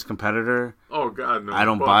singles competitor, oh god, no, I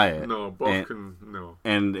don't buy it. No, Buff can no.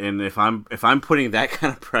 And if I'm putting that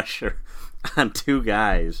kind of pressure on two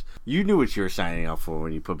guys. You knew what you were signing up for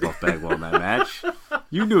when you put Buff Bagwell in that match.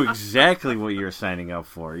 You knew exactly what you were signing up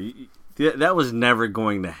for. That was never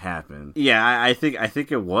going to happen. Yeah, I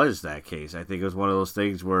think it was that case. I think it was one of those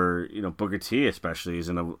things where, you know, Booker T especially is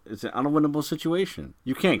it's an unwinnable situation.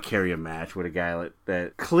 You can't carry a match with a guy like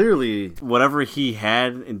that. Clearly, whatever he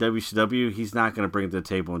had in WCW, he's not going to bring to the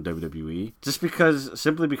table in WWE.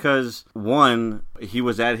 Simply because, one, he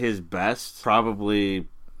was at his best probably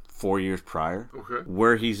 4 years prior. Okay.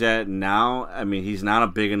 Where he's at now, I mean, he's not a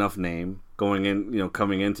big enough name coming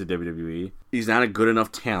into WWE. He's not a good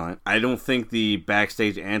enough talent. I don't think the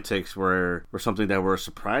backstage antics were something that were a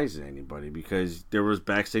surprise to anybody, because there was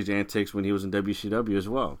backstage antics when he was in WCW as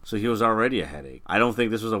well. So he was already a headache. I don't think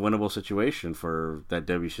this was a winnable situation for that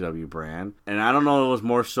WCW brand. And I don't know if it was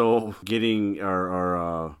more so getting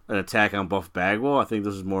or an attack on Buff Bagwell. I think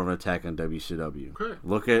this is more of an attack on WCW. Okay.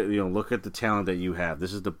 Look at the talent that you have.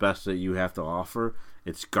 This is the best that you have to offer.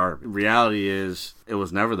 It's garbage. Reality is, it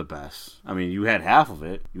was never the best. I mean, you had half of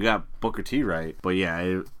it. You got Booker T right, but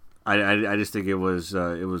yeah, I just think it was.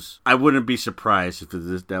 I wouldn't be surprised if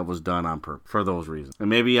that was done on purpose for those reasons. And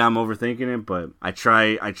maybe I'm overthinking it, but I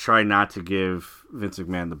try not to give Vince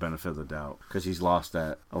McMahon the benefit of the doubt, because he's lost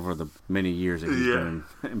that over the many years that he's been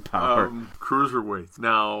in power. Cruiserweight.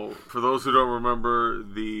 Now, for those who don't remember,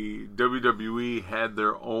 the WWE had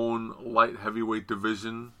their own light heavyweight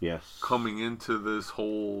division. Yes. Coming into this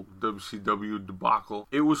whole WCW debacle,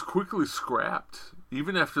 it was quickly scrapped.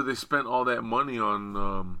 Even after they spent all that money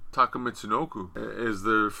on Taka Michinoku as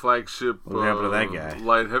their flagship what happened to that guy?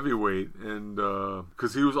 Light heavyweight, and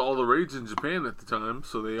because he was all the rage in Japan at the time,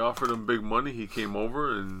 so they offered him big money. He came over,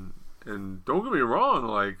 and don't get me wrong,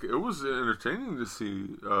 like, it was entertaining to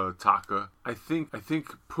see Taka. I think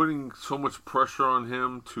putting so much pressure on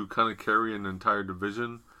him to kind of carry an entire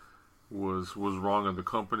division was wrong on the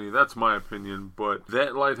company. That's my opinion. But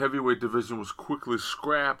that light heavyweight division was quickly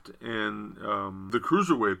scrapped, and the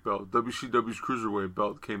cruiserweight belt, WCW's cruiserweight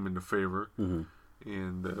belt, came into favor. Mm-hmm.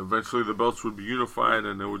 And eventually the belts would be unified,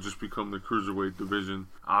 and it would just become the cruiserweight division,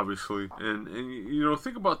 obviously. And you know,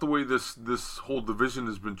 think about the way this whole division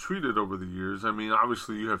has been treated over the years. I mean,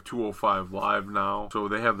 obviously you have 205 Live now, so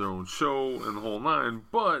they have their own show and the whole nine.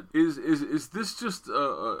 But is this just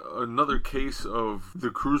another case of the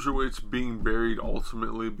cruiserweights being buried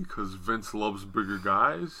ultimately because Vince loves bigger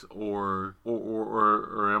guys, or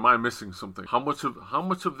am I missing something? How much of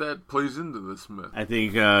that plays into this myth? I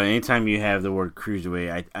think anytime you have the word cruiserweight,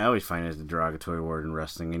 I always find it as a derogatory word in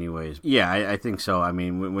wrestling anyways. Yeah, I think so. I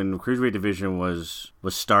mean, when the cruiserweight division was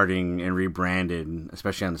starting and rebranded,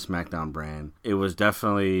 especially on the SmackDown brand, it was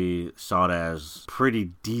definitely sought as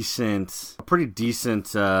pretty decent,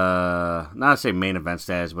 not to say main event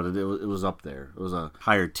status, but it was up there. It was a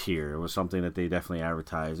higher tier. It was something that they definitely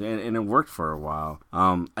advertised, and it worked for a while.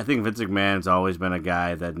 I think Vince McMahon's always been a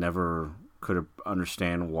guy that never could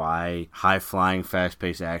understand why high-flying,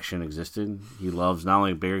 fast-paced action existed. He loves not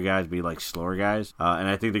only bigger guys, but he likes slower guys. And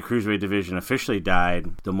I think the Cruiserweight division officially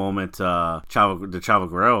died the moment the Chavo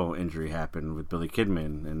Guerrero injury happened with Billy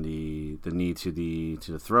Kidman and the knee to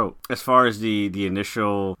the throat. As far as the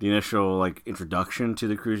initial like introduction to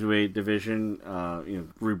the Cruiserweight division,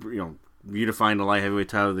 unifying the light heavyweight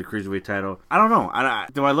title, the cruiserweight title. I don't know.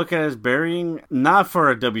 Do I look at it as burying? Not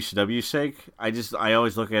for a WCW sake. I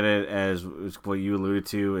always look at it as what you alluded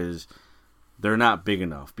to, is they're not big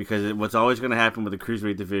enough. Because what's always going to happen with the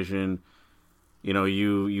cruiserweight division, you know,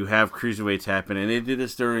 you have cruiserweights happen, and they did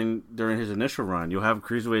this during his initial run. You'll have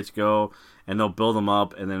cruiserweights go, and they'll build them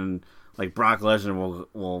up, and then like Brock Lesnar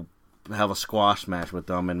will have a squash match with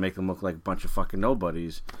them and make them look like a bunch of fucking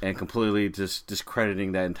nobodies, and completely just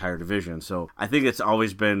discrediting that entire division. So I think it's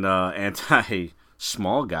always been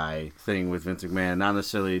anti-small guy thing with Vince McMahon, not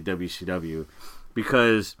necessarily WCW,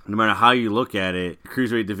 because no matter how you look at it, the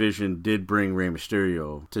Cruiserweight division did bring Rey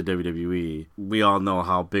Mysterio to WWE. We all know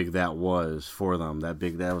how big that was for them.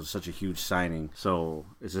 That was such a huge signing. So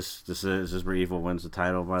is this where Evil wins the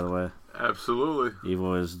title, by the way? Absolutely.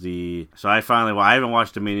 Evil is so I haven't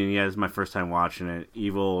watched Dominion yet. This is my first time watching it.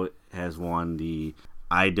 Evil has won the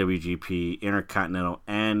IWGP Intercontinental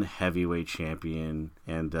and Heavyweight Champion,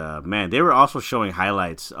 and man, they were also showing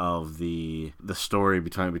highlights of the story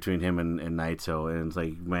between him and Naito, and it's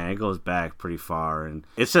like, man, it goes back pretty far, and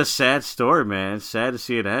it's a sad story, man. It's sad to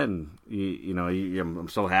see it end. I'm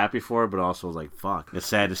so happy for it, but also like, fuck, it's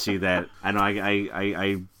sad to see that. I know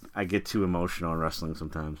I get too emotional in wrestling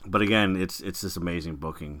sometimes, but again, it's this amazing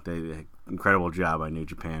booking. incredible job by New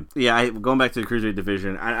Japan. Yeah, going back to the Cruiserweight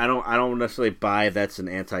division, I don't necessarily buy that's an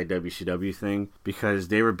anti-WCW thing, because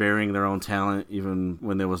they were burying their own talent even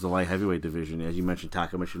when there was the light heavyweight division. As you mentioned,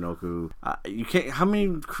 Taka Michinoku. You can't. How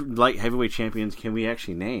many light heavyweight champions can we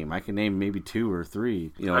actually name? I can name maybe 2 or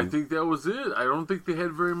 3. You know, I think that was it. I don't think they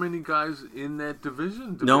had very many guys in that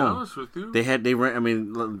division, to be honest with you. I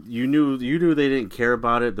mean, you knew they didn't care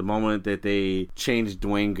about it the moment that they changed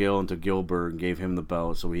Dwayne Gill into Gilbert and gave him the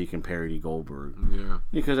belt so he can parody Goldberg. Yeah,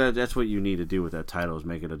 because that's what you need to do with that title, is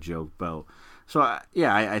make it a joke belt. So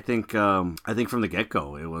I think from the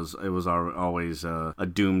get-go it was always a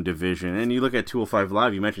doomed division. And you look at 205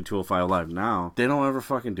 Live. You mentioned 205 Live. Now they don't ever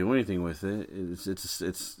fucking do anything with it.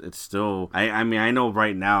 It's still. I mean, I know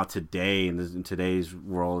right now today in today's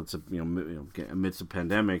world, it's amidst a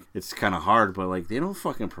pandemic, it's kind of hard. But like, they don't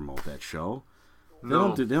fucking promote that show. They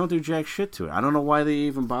don't do jack shit to it. I don't know why they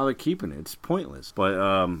even bother keeping it. It's pointless. But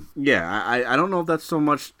I don't know if that's so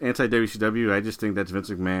much anti-WCW. I just think that's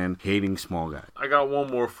Vince McMahon hating small guys. I got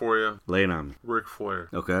one more for you. Lay it on me. Ric Flair.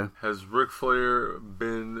 Okay. Has Ric Flair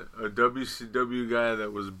been a WCW guy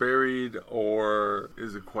that was buried, or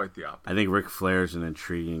is it quite the opposite? I think Ric Flair is an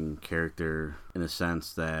intriguing character in the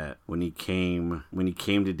sense that when he came to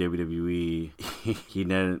WWE, he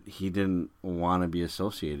didn't want to be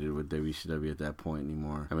associated with WCW at that point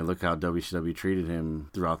anymore. I mean, look how WCW treated him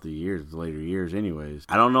throughout the later years anyways.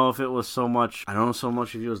 I don't know if it was so much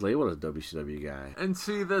if he was labeled as a WCW guy. And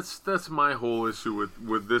see, that's my whole issue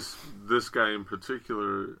with this guy in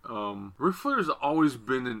particular. Ric Flair's always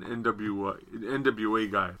been an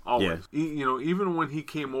NWA guy. Always. Yeah. Even when he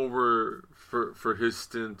came over for his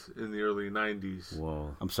stint in the early 90s.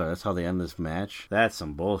 Whoa. I'm sorry, that's how they end this match? That's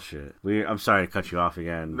some bullshit. I'm sorry to cut you off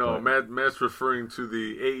again. No, Matt's referring to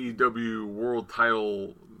the AEW World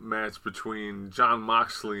Title match between Jon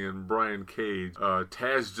Moxley and Brian Cage.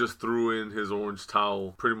 Taz just threw in his orange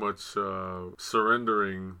towel, pretty much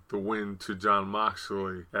surrendering the win to Jon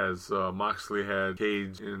Moxley, as Moxley had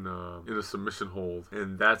Cage in a submission hold,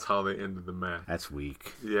 and that's how they ended the match. That's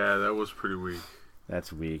weak. Yeah, that was pretty weak.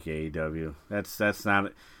 That's weak, AEW. That's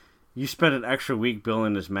not. You spent an extra week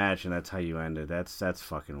building this match, and that's how you ended. That's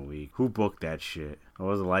fucking weak. Who booked that shit?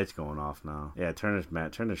 Oh, the lights going off now? Yeah, turn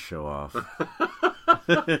this show off.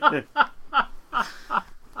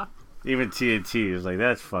 Even TNT is like,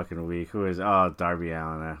 that's fucking weak. Who is? Oh, Darby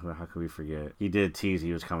Allin. How could we forget? He did tease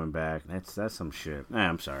he was coming back. That's some shit.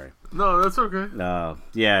 I'm sorry. No, that's okay. No,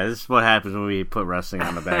 yeah, this is what happens when we put wrestling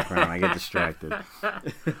on the background. I get distracted.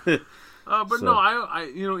 No,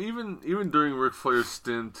 I even during Ric Flair's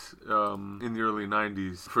stint in the early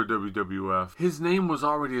 90s for WWF, his name was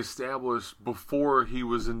already established before he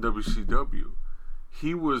was in WCW.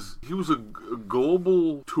 He was a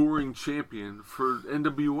global touring champion for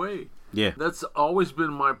NWA. Yeah. That's always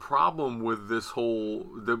been my problem with this whole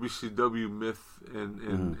WCW myth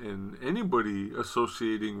and anybody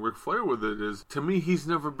associating Ric Flair with it is, to me, he's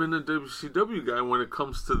never been a WCW guy when it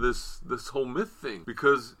comes to this whole myth thing,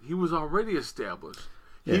 because he was already established.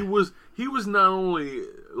 Yeah. He was not only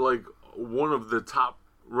like one of the top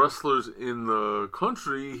wrestlers in the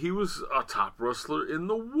country, he was a top wrestler in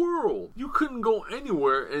the world. You couldn't go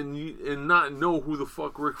anywhere and not know who the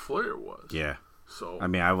fuck Ric Flair was. Yeah. So I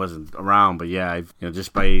mean, I wasn't around, but yeah,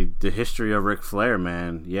 just by the history of Ric Flair,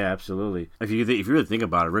 man, yeah, absolutely. If you really think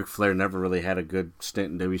about it, Ric Flair never really had a good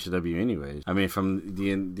stint in WCW, anyways. I mean, from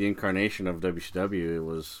the incarnation of WCW, it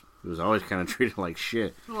was always kind of treated like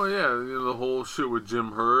shit. Oh yeah, the whole shit with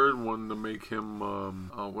Jim Herd wanted to make him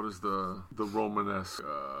what is the Romanesque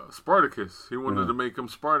Spartacus. He wanted to make him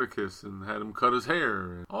Spartacus and had him cut his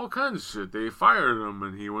hair and all kinds of shit. They fired him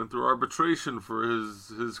and he went through arbitration for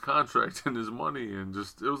his contract and his money, and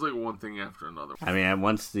just it was like one thing after another. I mean,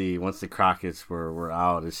 once the Crockett's were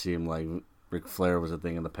out, it seemed like Ric Flair was a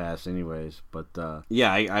thing in the past anyways. But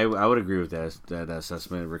yeah, I would agree with that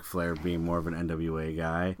assessment, Ric Flair being more of an NWA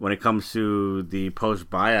guy. When it comes to the post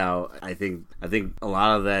buyout, I think a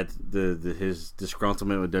lot of that, his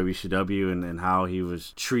disgruntlement with WCW and how he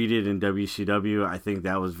was treated in WCW, I think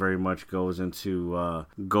that was very much goes into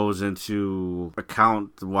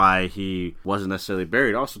account why he wasn't necessarily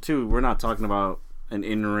buried. Also too, we're not talking about an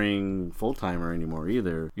in-ring full-timer anymore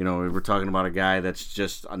either. We're talking about a guy that's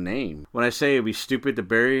just a name. When I say it'd be stupid to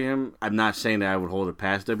bury him, I'm not saying that I would hold it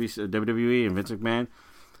past WWE and Vince McMahon,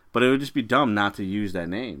 But it would just be dumb not to use that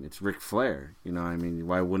name. It's Ric Flair. You know what I mean?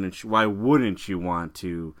 Why wouldn't you want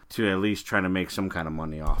to at least try to make some kind of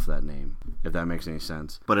money off that name, if that makes any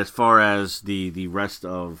sense? But as far as the rest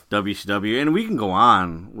of WCW, and we can go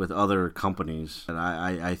on with other companies that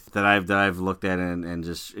I've looked at and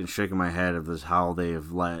just shaking my head of this, how they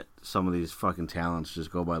have let some of these fucking talents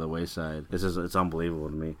just go by the wayside. It's unbelievable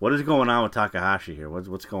to me. What is going on with Takahashi here?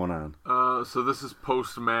 What's going on? So this is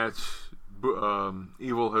post-match.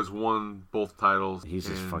 Evil has won both titles. He's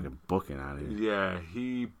just fucking booking out of here. Yeah,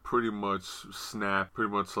 he pretty much snapped,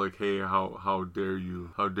 pretty much like, hey, how dare you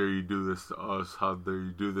do this to us? How dare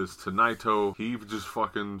you do this to Naito? He just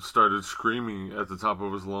fucking started screaming at the top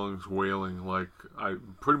of his lungs, wailing, like,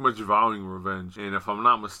 pretty much vowing revenge. And if I'm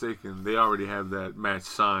not mistaken, they already have that match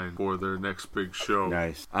signed for their next big show.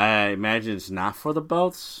 Nice. I imagine it's not for the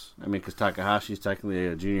belts. I mean, because Takahashi's technically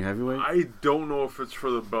a junior heavyweight. I don't know if it's for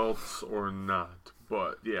the belts or not,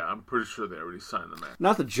 but yeah, I'm pretty sure they already signed the match.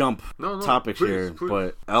 Not to jump topics please, here,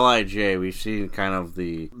 but LIJ, we've seen kind of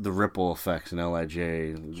the ripple effects in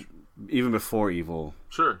LIJ even before Evil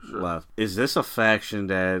left. Is this a faction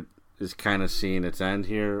that is kind of seeing its end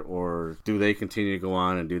here, or do they continue to go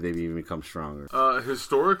on, and do they even become stronger?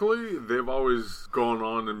 Historically, they've always gone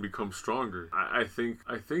on and become stronger. I think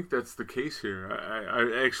that's the case here. I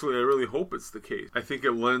really hope it's the case. I think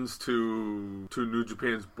it lends to New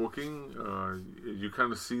Japan's booking. You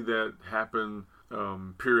kind of see that happen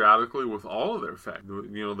periodically with all of their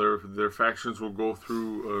factions. You know, their factions will go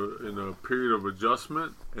through in a period of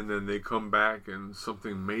adjustment, and then they come back and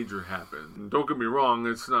something major happens. And don't get me wrong,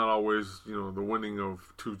 it's not always, you know, the winning of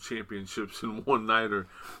 2 championships in one night or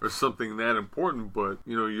something that important, but,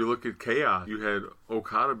 you know, you look at Chaos, you had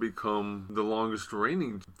Okada become the longest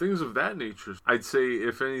reigning, things of that nature. I'd say,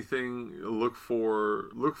 if anything, look for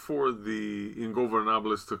the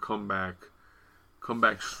Ingobernables to come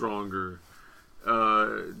back stronger.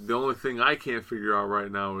 The only thing I can't figure out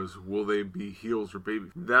right now is, will they be heels or baby?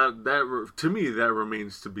 That to me, that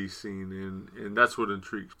remains to be seen, and that's what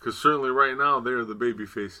intrigues. Because certainly right now they're the baby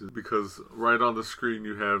faces, because right on the screen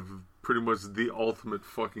you have pretty much the ultimate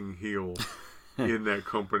fucking heel in that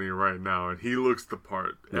company right now, and he looks the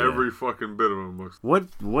part. Yeah. Every fucking bit of him looks.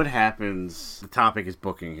 What happens? The topic is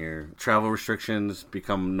booking here. Travel restrictions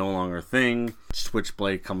become no longer a thing.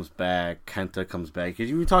 Switchblade comes back. Kenta comes back. Because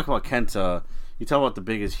you talk about Kenta, you talk about the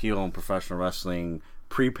biggest heel in professional wrestling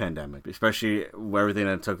pre-pandemic, especially everything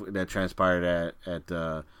that transpired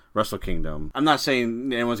at Wrestle Kingdom. I'm not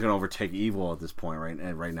saying anyone's going to overtake Evil at this point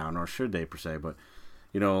right now, nor should they per se, but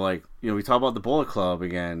we talk about the Bullet Club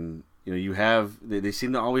again. You know, you have they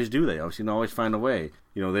seem to always do that. They seem to always find a way.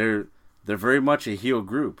 You know, they're very much a heel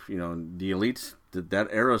group. You know, the Elites, that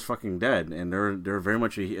era is fucking dead, and they're very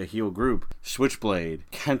much a heel group. Switchblade,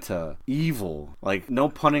 Kenta, Evil, like, no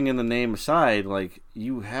punning in the name aside, like,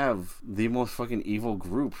 you have the most fucking evil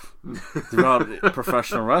group throughout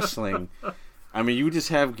professional wrestling. I mean, you just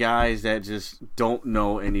have guys that just don't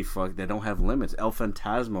know any that don't have limits. El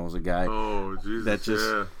Fantasma is a guy that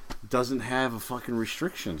just doesn't have fucking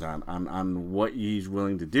restrictions on what he's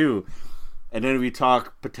willing to do. And then we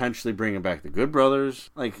talk potentially bringing back the Good Brothers.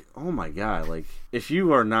 Like, oh my god! Like, if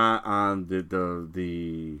you are not on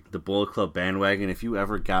the Bullet Club bandwagon, if you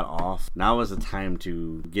ever got off, now is the time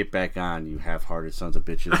to get back on. You half-hearted sons of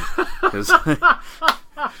bitches,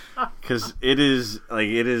 because it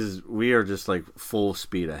is. We are just like full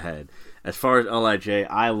speed ahead. As far as LIJ,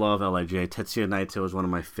 I love LIJ. Tetsuya Naito is one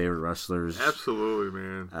of my favorite wrestlers. Absolutely,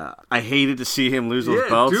 man. I hated to see him lose those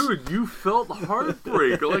belts. Dude, you felt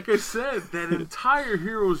heartbreak. Like I said, that entire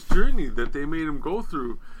hero's journey that they made him go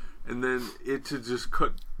through, and then it to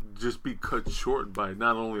just be cut short by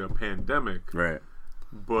not only a pandemic, right,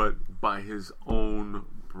 but by his own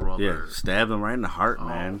brother. Yeah, stabbed him right in the heart,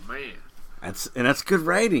 man. Oh, man. That's good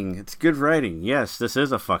writing. It's good writing. Yes, this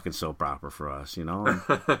is a fucking soap opera for us, you know.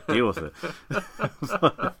 Deal with it.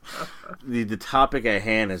 The topic at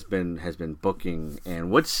hand has been booking, and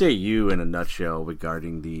what say you in a nutshell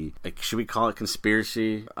regarding the, should we call it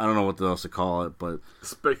conspiracy? I don't know what else to call it, but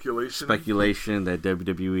speculation that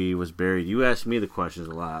WWE was buried. You asked me the questions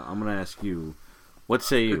a lot. I'm gonna ask you. What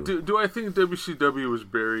say you? Do I think WCW was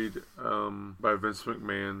buried by Vince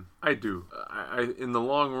McMahon? I do. In the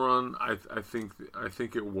long run, I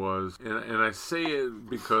think it was, and I say it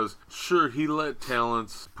because sure, he let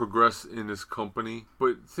talents progress in his company,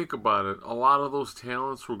 but think about it. A lot of those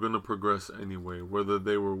talents were going to progress anyway, whether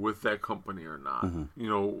they were with that company or not. Mm-hmm. You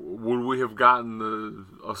know, would we have gotten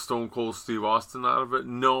a Stone Cold Steve Austin out of it?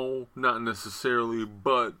 No, not necessarily,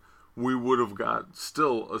 but we would have got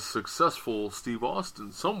still a successful Steve Austin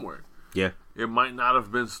somewhere. Yeah. It might not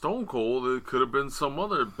have been Stone Cold. It could have been some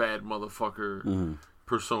other bad motherfucker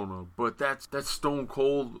persona. But that's Stone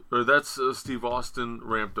Cold, or that's Steve Austin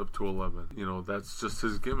ramped up to 11. You know, that's just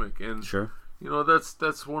his gimmick. And Sure. you know,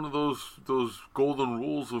 that's one of those golden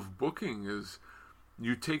rules of booking is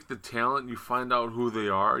you take the talent, you find out who they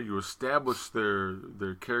are, you establish their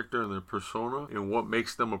character and their persona and what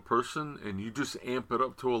makes them a person, and you just amp it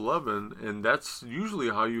up to 11, and that's usually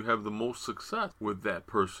how you have the most success with that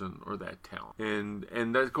person or that talent.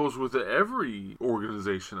 And that goes with every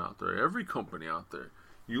organization out there, every company out there.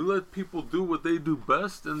 You let people do what they do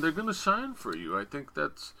best, and they're going to shine for you. I think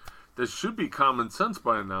that should be common sense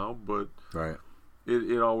by now, but Right.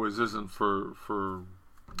 it always isn't for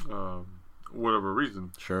whatever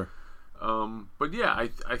reason. Sure. But yeah,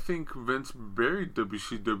 I think Vince buried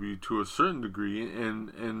WCW to a certain degree,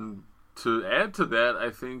 and to add to that, I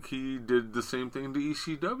think he did the same thing to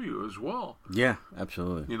ECW as well. Yeah,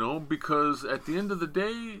 absolutely. You know, because at the end of the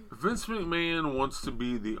day, Vince McMahon wants to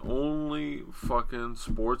be the only fucking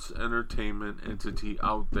sports entertainment entity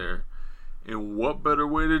out there. And what better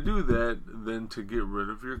way to do that than to get rid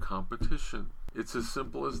of your competition? It's as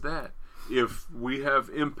simple as that. If we have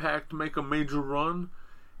Impact make a major run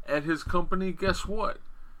at his company, guess what?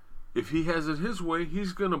 If he has it his way,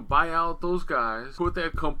 he's going to buy out those guys, put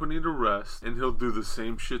that company to rest, and he'll do the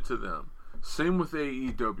same shit to them. Same with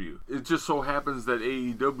AEW. It just so happens that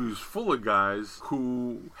AEW is full of guys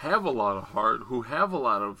who have a lot of heart, who have a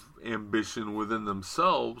lot of ambition within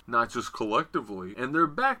themselves, not just collectively, and they're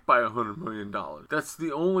backed by $100 million. That's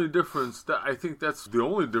the only difference. I think that's the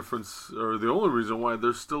only difference, or the only reason why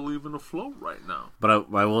they're still even afloat right now. But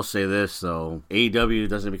I will say this, though. AEW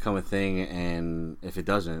doesn't become a thing, and if it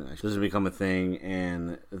doesn't become a thing,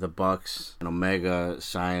 and the Bucks and Omega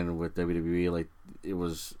sign with WWE, like it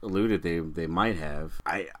was alluded they might have.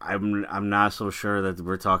 I'm not so sure that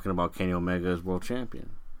we're talking about Kenny Omega as world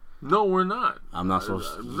champion. No, we're not. I'm not so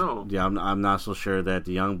no. Yeah, I'm not so sure that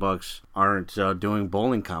the Young Bucks aren't doing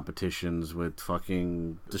bowling competitions with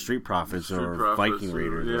fucking the Street Profits or Viking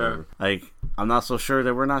Raiders. Or whatever. Like, I'm not so sure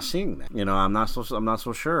that we're not seeing that. You know, I'm not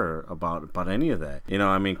so sure about any of that. You know,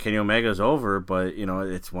 I mean, Kenny Omega's over, but you know,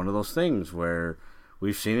 it's one of those things where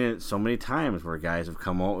we've seen it so many times where guys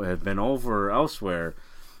have been over elsewhere.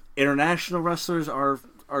 International wrestlers are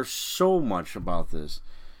so much about this.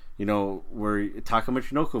 You know, where Taka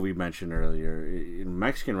Michinoku we mentioned earlier,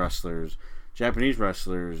 Mexican wrestlers, Japanese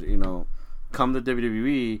wrestlers, you know, come to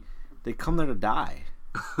WWE, they come there to die.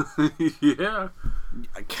 Yeah.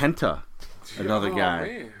 Kenta, another guy,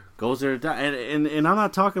 man. goes there to die. And I'm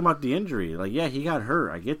not talking about the injury. Like, yeah, he got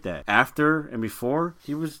hurt. I get that. After and before,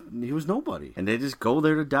 he was nobody. And they just go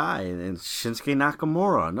there to die. And Shinsuke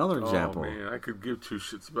Nakamura, another example. Oh, man, I could give two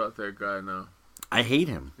shits about that guy now. I hate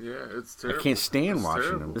him. Yeah, it's terrible. I can't stand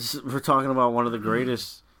watching him. We're talking about one of the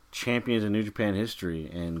greatest champions in New Japan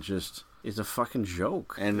history, and just is a fucking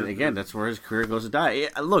joke. And again, that's where his career goes to die.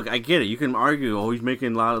 Look, I get it. You can argue, oh, he's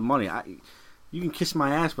making a lot of money. You can kiss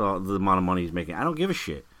my ass about the amount of money he's making. I don't give a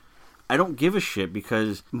shit. I don't give a shit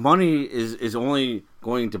because money is only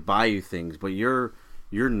going to buy you things, but your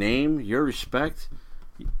name, your respect,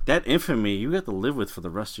 that infamy, you have to live with for the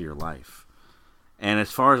rest of your life. And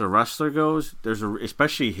as far as a wrestler goes,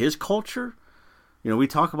 especially his culture. You know, we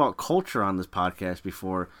talk about culture on this podcast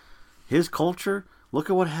before. His culture, look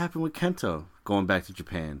at what happened with Kento going back to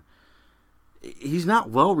Japan. He's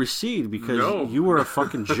not well received because you were a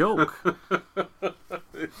fucking joke.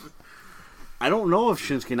 I don't know if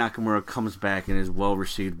Shinsuke Nakamura comes back and is well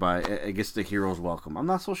received by, I guess, the hero's welcome. I'm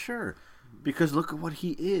not so sure because look at what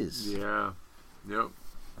he is. Yeah. Yep.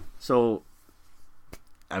 So,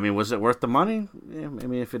 I mean, was it worth the money? Yeah, I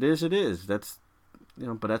mean, if it is, it is. That's, you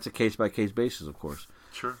know, but that's a case by case basis, of course.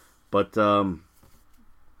 Sure. But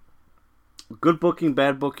good booking,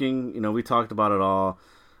 bad booking. You know, we talked about it all.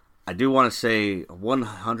 I do want to say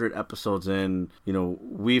 100 episodes in, you know,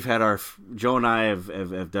 we've had Joe and I have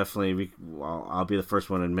definitely, I'll be the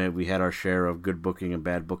first one to admit, we had our share of good booking and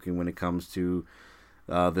bad booking when it comes to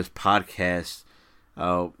this podcast,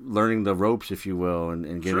 learning the ropes, if you will,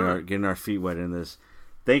 and getting our feet wet in this.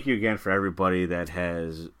 Thank you again for everybody that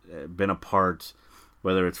has been a part,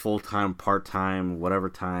 whether it's full-time, part-time,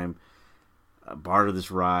 whatever time, part of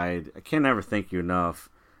this ride. I can't ever thank you enough.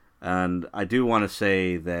 And I do want to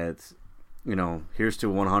say that, you know, here's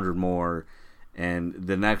to 100 more. And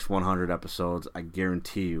the next 100 episodes, I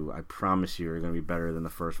guarantee you, I promise you, are going to be better than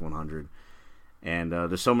the first 100. And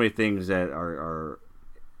there's so many things that are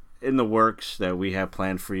in the works that we have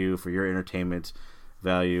planned for you, for your entertainment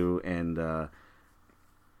value. And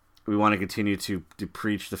we want to continue to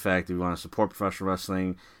preach the fact that we want to support professional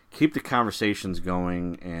wrestling, keep the conversations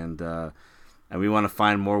going, and And we want to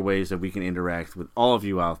find more ways that we can interact with all of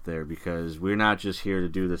you out there, because we're not just here to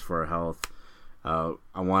do this for our health. I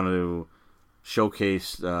want to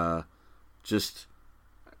showcase just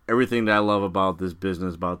everything that I love about this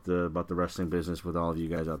business, about the wrestling business, with all of you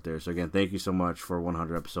guys out there. So again, thank you so much for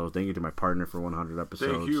 100 episodes. Thank you to my partner for 100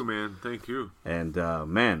 episodes. Thank you, man. Thank you. And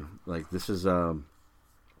man, like, this is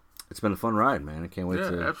it's been a fun ride, man. I can't wait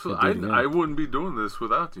to. Yeah, absolutely. I wouldn't be doing this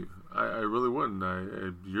without you. I really wouldn't.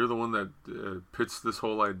 You're the one that pitched this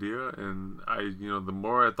whole idea, and the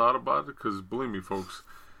more I thought about it, because believe me, folks,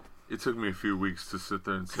 it took me a few weeks to sit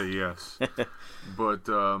there and say yes, but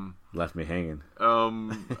left me hanging.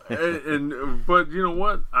 But you know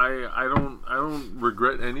what? I don't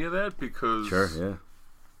regret any of that, because sure, yeah.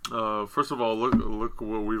 First of all, look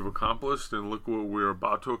what we've accomplished, and look what we're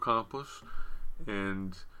about to accomplish,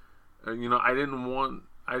 and I didn't want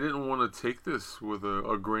to take this with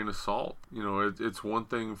a grain of salt. It's one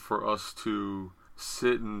thing for us to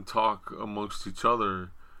sit and talk amongst each other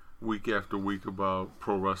week after week about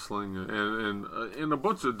pro wrestling and a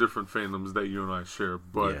bunch of different fandoms that you and I share,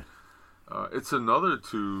 but it's another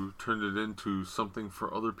to turn it into something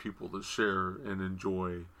for other people to share and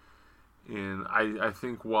enjoy. And I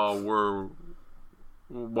think while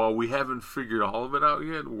we haven't figured all of it out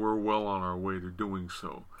yet, we're well on our way to doing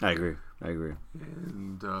so. I agree.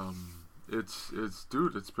 And dude,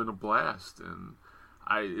 it's been a blast, and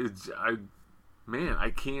I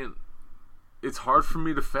can't. It's hard for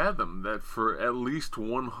me to fathom that for at least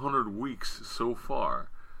 100 weeks so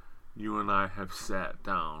far, you and I have sat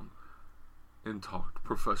down and talked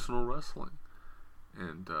professional wrestling.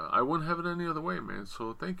 And I wouldn't have it any other way, man.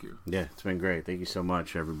 So thank you. Yeah, it's been great. Thank you so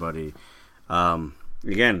much, everybody. Again,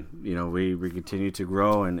 we continue to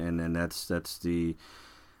grow, and that's the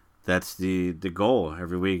goal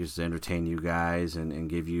every week, is to entertain you guys and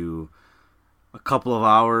give you a couple of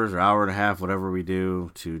hours or hour and a half, whatever we do,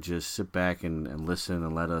 to just sit back and listen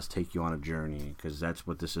and let us take you on a journey, because that's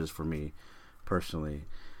what this is for me personally.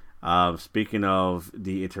 Speaking of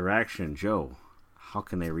the interaction, Joe, how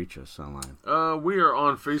can they reach us online? We are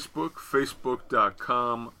on Facebook.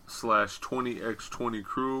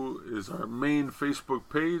 Facebook.com/20x20crew is our main Facebook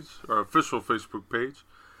page, our official Facebook page.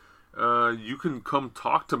 You can come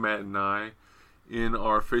talk to Matt and I in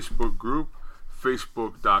our Facebook group,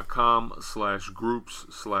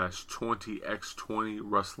 Facebook.com/groups/20x20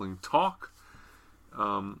 Wrestling Talk.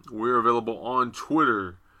 We're available on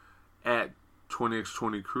Twitter at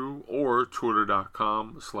 20x20crew or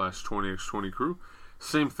Twitter.com/20x20crew.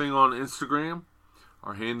 Same thing on Instagram.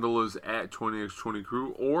 Our handle is at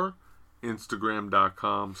 20x20crew or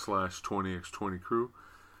Instagram.com/20x20crew.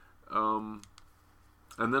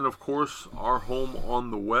 And then, of course, our home on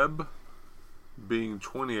the web being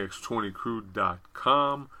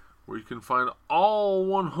 20x20crew.com, where you can find all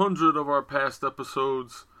 100 of our past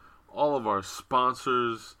episodes, all of our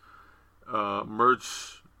sponsors,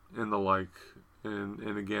 merch, and the like.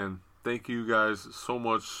 And again, thank you guys so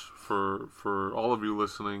much for all of you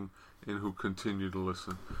listening and who continue to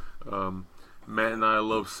listen. Matt and I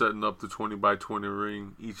love setting up the 20x20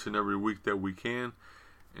 ring each and every week that we can,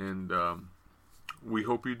 and we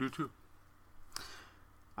hope you do too.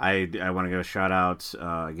 I want to give a shout out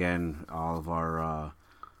again. All of our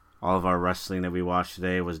wrestling that we watched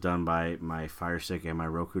today was done by my Fire Stick and my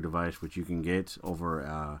Roku device, which you can get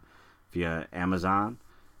over via Amazon.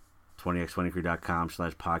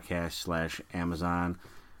 20x20crew.com/podcast/Amazon,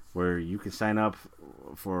 where you can sign up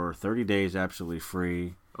for 30 days absolutely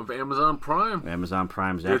free. Of Amazon Prime. Amazon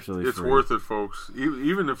Prime is absolutely free. It's worth it, folks.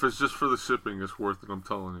 Even if it's just for the shipping, it's worth it, I'm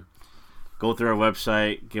telling you. Go through our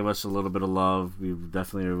website, give us a little bit of love. We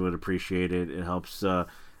definitely would appreciate it. It helps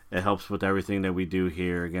with everything that we do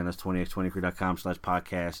here. Again, that's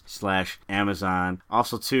 20x20crew.com/podcast/Amazon.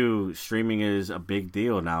 Also, too, streaming is a big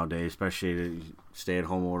deal nowadays, especially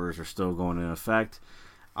stay-at-home orders are still going into effect.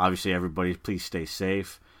 Obviously, everybody, please stay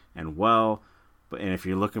safe and well. And if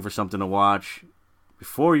you're looking for something to watch,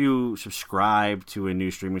 before you subscribe to a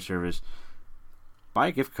new streaming service, buy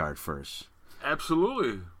a gift card first.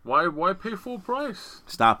 Absolutely. Why pay full price?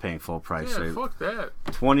 Stop paying full price. Yeah, fuck that.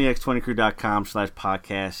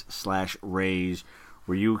 20x20crew.com/podcast/raise,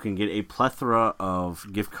 where you can get a plethora of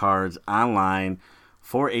gift cards online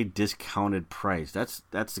for a discounted price. That's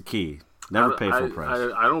the key. Never pay full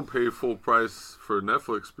price. I don't pay full price for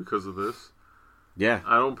Netflix because of this. Yeah.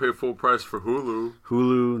 I don't pay full price for Hulu.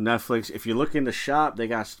 Hulu, Netflix. If you're looking to shop, they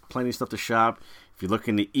got plenty of stuff to shop. If you're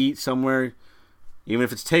looking to eat somewhere, even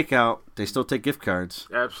if it's takeout, they still take gift cards.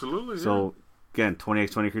 Absolutely. So, again,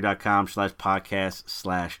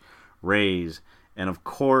 20x20crew.com/podcast/raise. And, of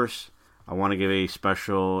course, I want to give a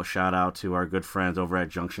special shout-out to our good friends over at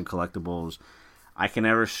Junction Collectibles. I can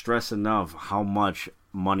never stress enough how much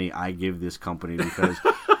money I give this company because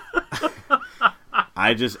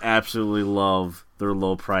I just absolutely love their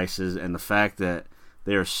low prices and the fact that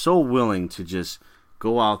they are so willing to just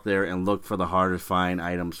go out there and look for the hard to find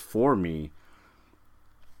items for me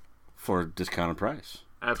for a discounted price.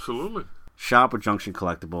 Absolutely. Shop with Junction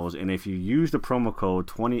Collectibles, and if you use the promo code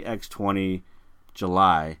 20x20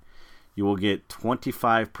 July, you will get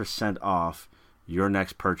 25% off your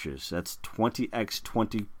next purchase. That's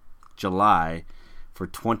 20x20 July for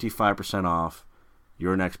 25% off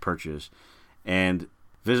your next purchase. And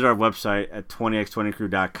visit our website at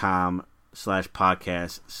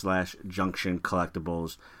 20x20crew.com/podcast/Junction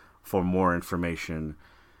Collectibles for more information.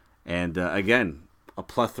 And again, a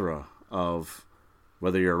plethora of,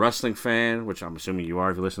 whether you're a wrestling fan, which I'm assuming you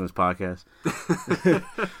are if you listen to this podcast,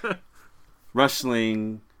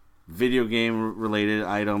 wrestling, video game related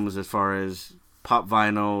items as far as pop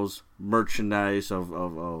vinyls, merchandise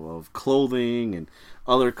of clothing and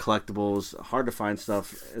other collectibles, hard to find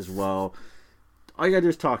stuff as well. All you gotta do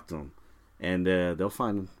is talk to them, and they'll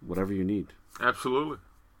find whatever you need. Absolutely.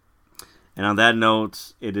 And on that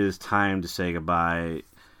note, it is time to say goodbye.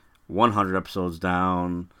 100 episodes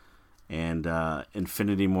down, and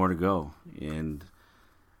infinity more to go. And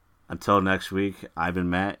until next week, I've been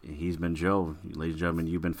Matt, and he's been Joe. Ladies and gentlemen,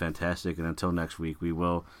 you've been fantastic. And until next week, we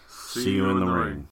will see you in the ring.